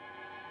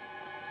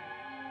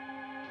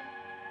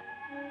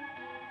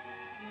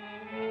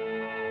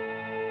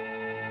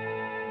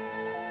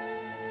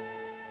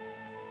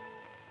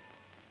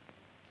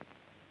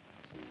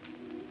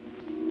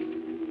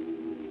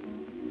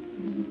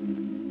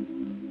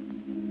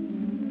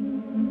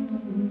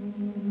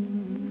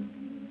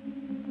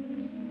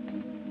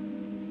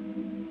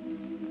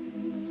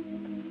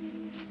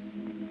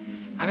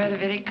 I met a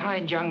very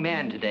kind young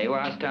man today who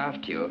asked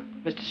after you.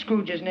 Mr.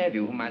 Scrooge's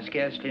nephew, whom I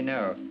scarcely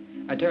know.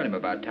 I told him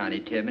about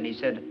Tiny Tim, and he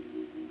said,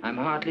 I'm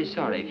heartily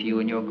sorry for you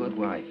and your good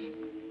wife.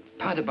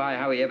 By the by,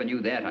 how he ever knew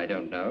that, I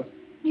don't know.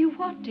 Knew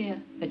what,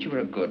 dear? That you were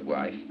a good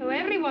wife. Oh,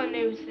 everyone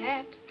knows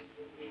that.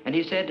 And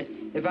he said,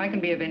 if I can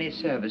be of any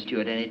service to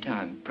you at any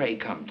time, pray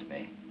come to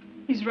me.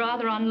 He's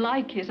rather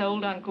unlike his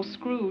old Uncle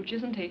Scrooge,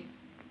 isn't he?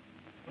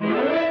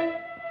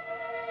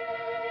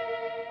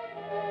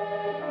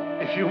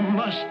 If you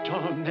must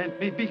torment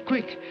me, be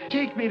quick.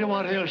 Take me to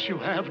what else you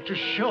have to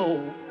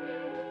show.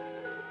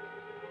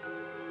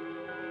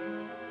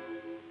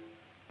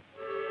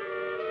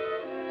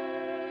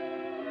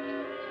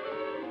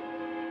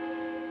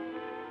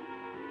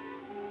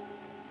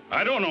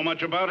 I don't know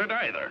much about it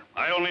either.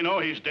 I only know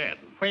he's dead.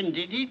 When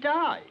did he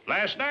die?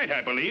 Last night,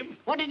 I believe.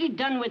 What had he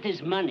done with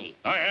his money?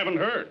 I haven't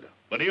heard,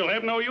 but he'll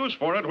have no use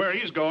for it where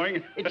he's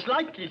going. It's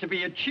likely to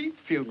be a cheap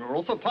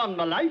funeral, for upon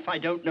my life I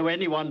don't know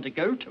anyone to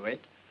go to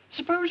it.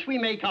 Suppose we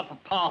make up a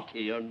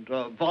party and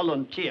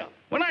volunteer.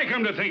 When I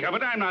come to think of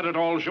it, I'm not at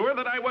all sure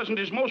that I wasn't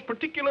his most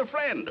particular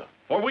friend,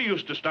 for we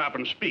used to stop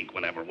and speak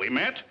whenever we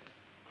met.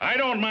 I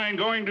don't mind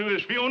going to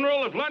his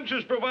funeral if lunch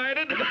is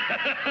provided.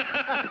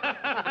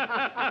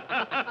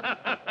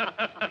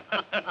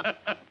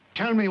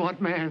 Tell me what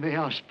man they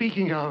are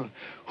speaking of.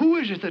 Who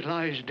is it that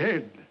lies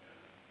dead?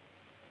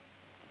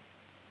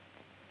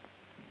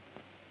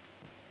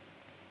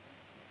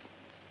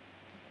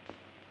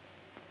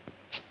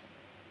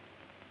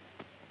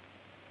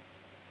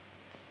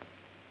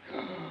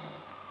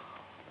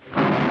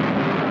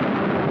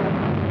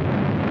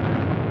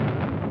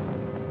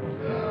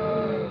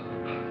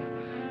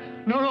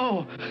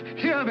 No,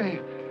 hear me.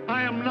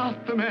 I am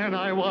not the man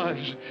I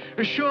was.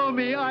 Assure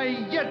me I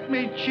yet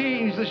may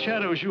change the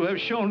shadows you have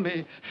shown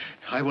me.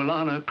 I will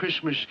honor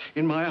Christmas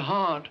in my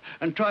heart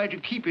and try to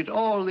keep it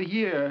all the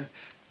year.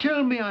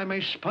 Tell me I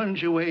may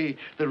sponge away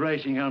the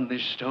writing on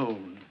this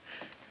stone.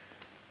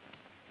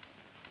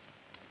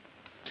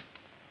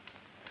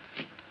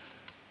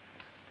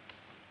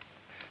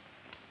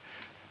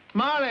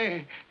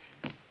 Marley!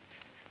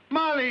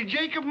 Marley!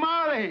 Jacob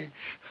Marley!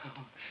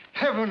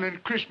 Heaven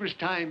and Christmas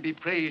time be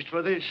praised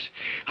for this.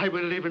 I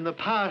will live in the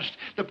past,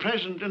 the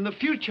present, and the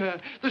future.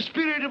 The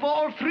spirit of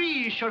all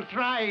three shall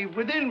thrive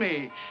within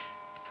me.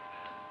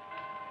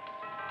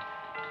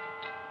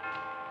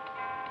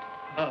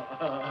 Boy,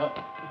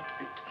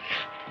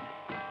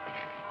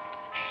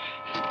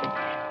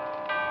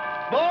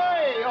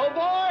 oh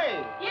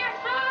boy! Yes,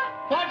 sir?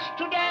 What's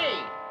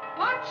today?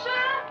 What,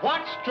 sir?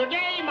 What's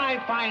today,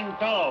 my fine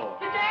fellow?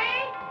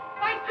 Today?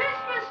 Why,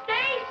 Christmas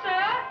Day,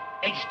 sir.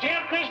 It's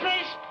still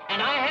Christmas,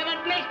 and I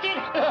haven't blessed it.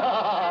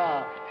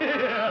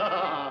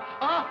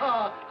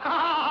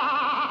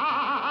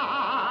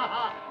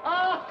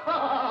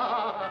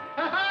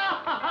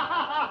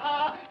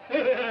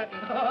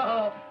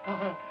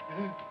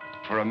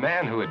 For a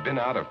man who had been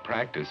out of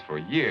practice for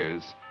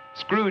years,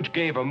 Scrooge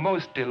gave a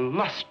most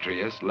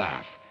illustrious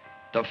laugh,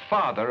 the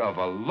father of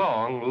a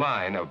long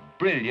line of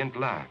brilliant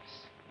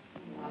laughs.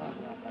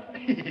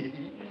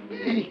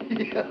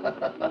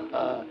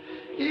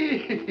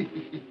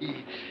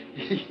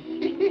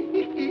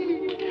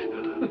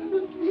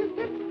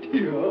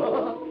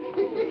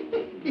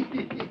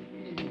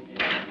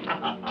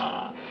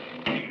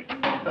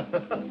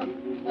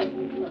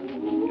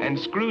 And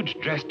Scrooge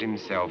dressed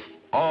himself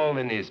all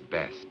in his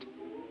best,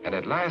 and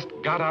at last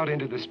got out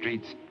into the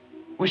streets,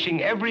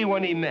 wishing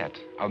everyone he met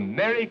a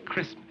Merry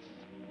Christmas.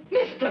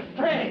 Mr.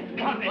 Fred,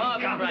 come in.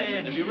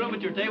 Have you room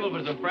at your table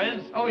for some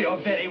friends? Oh, you're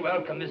very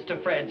welcome,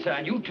 Mr. Fred, sir.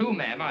 And you too,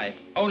 ma'am. I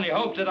only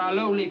hope that our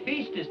lowly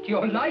feast is to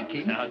your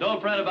liking. Now,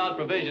 don't fret about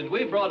provisions.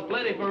 We brought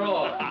plenty for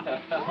all.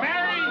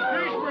 Merry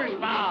Christmas,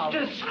 Bob!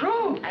 Mr.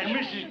 Scrooge! And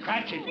Mrs.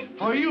 Cratchit,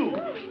 for you.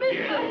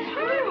 Mr.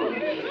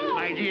 Scrooge!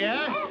 My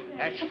dear,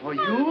 that's for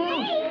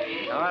you.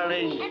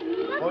 Darling,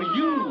 for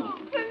you.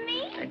 For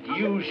me? And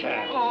you,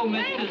 sir. Oh,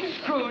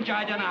 Mr. Scrooge,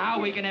 I don't know how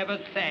we can ever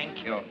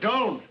thank you.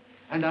 Don't.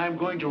 And I'm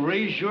going to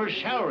raise your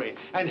salary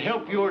and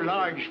help your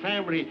large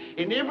family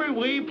in every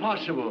way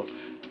possible.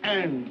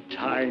 And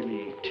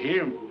Tiny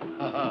Tim,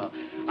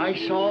 I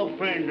saw a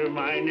friend of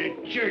mine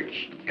at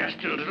church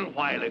just a little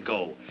while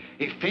ago,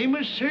 a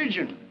famous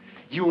surgeon.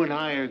 You and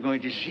I are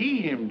going to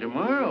see him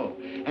tomorrow,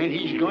 and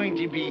he's going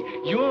to be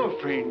your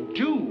friend,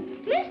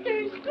 too.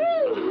 Mr.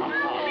 Scrooge!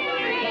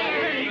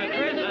 Merry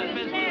Christmas,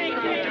 Mr.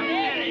 Scrooge.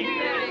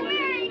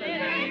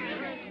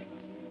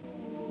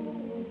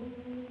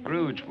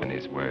 Scrooge won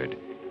his word.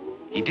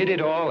 He did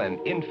it all and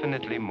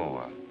infinitely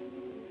more.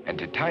 And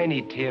to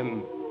Tiny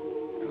Tim,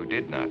 who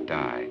did not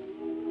die,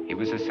 he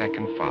was a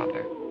second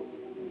father.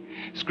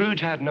 Scrooge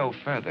had no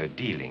further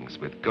dealings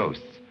with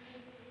ghosts,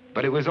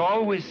 but it was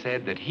always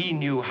said that he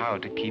knew how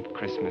to keep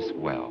Christmas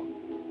well,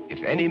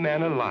 if any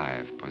man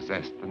alive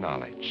possessed the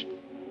knowledge.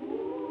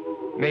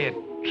 May it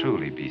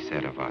truly be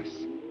said of us,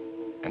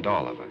 and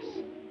all of us.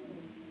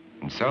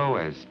 And so,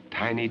 as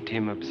Tiny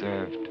Tim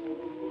observed,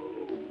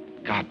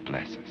 God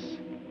bless us,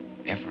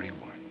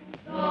 everyone.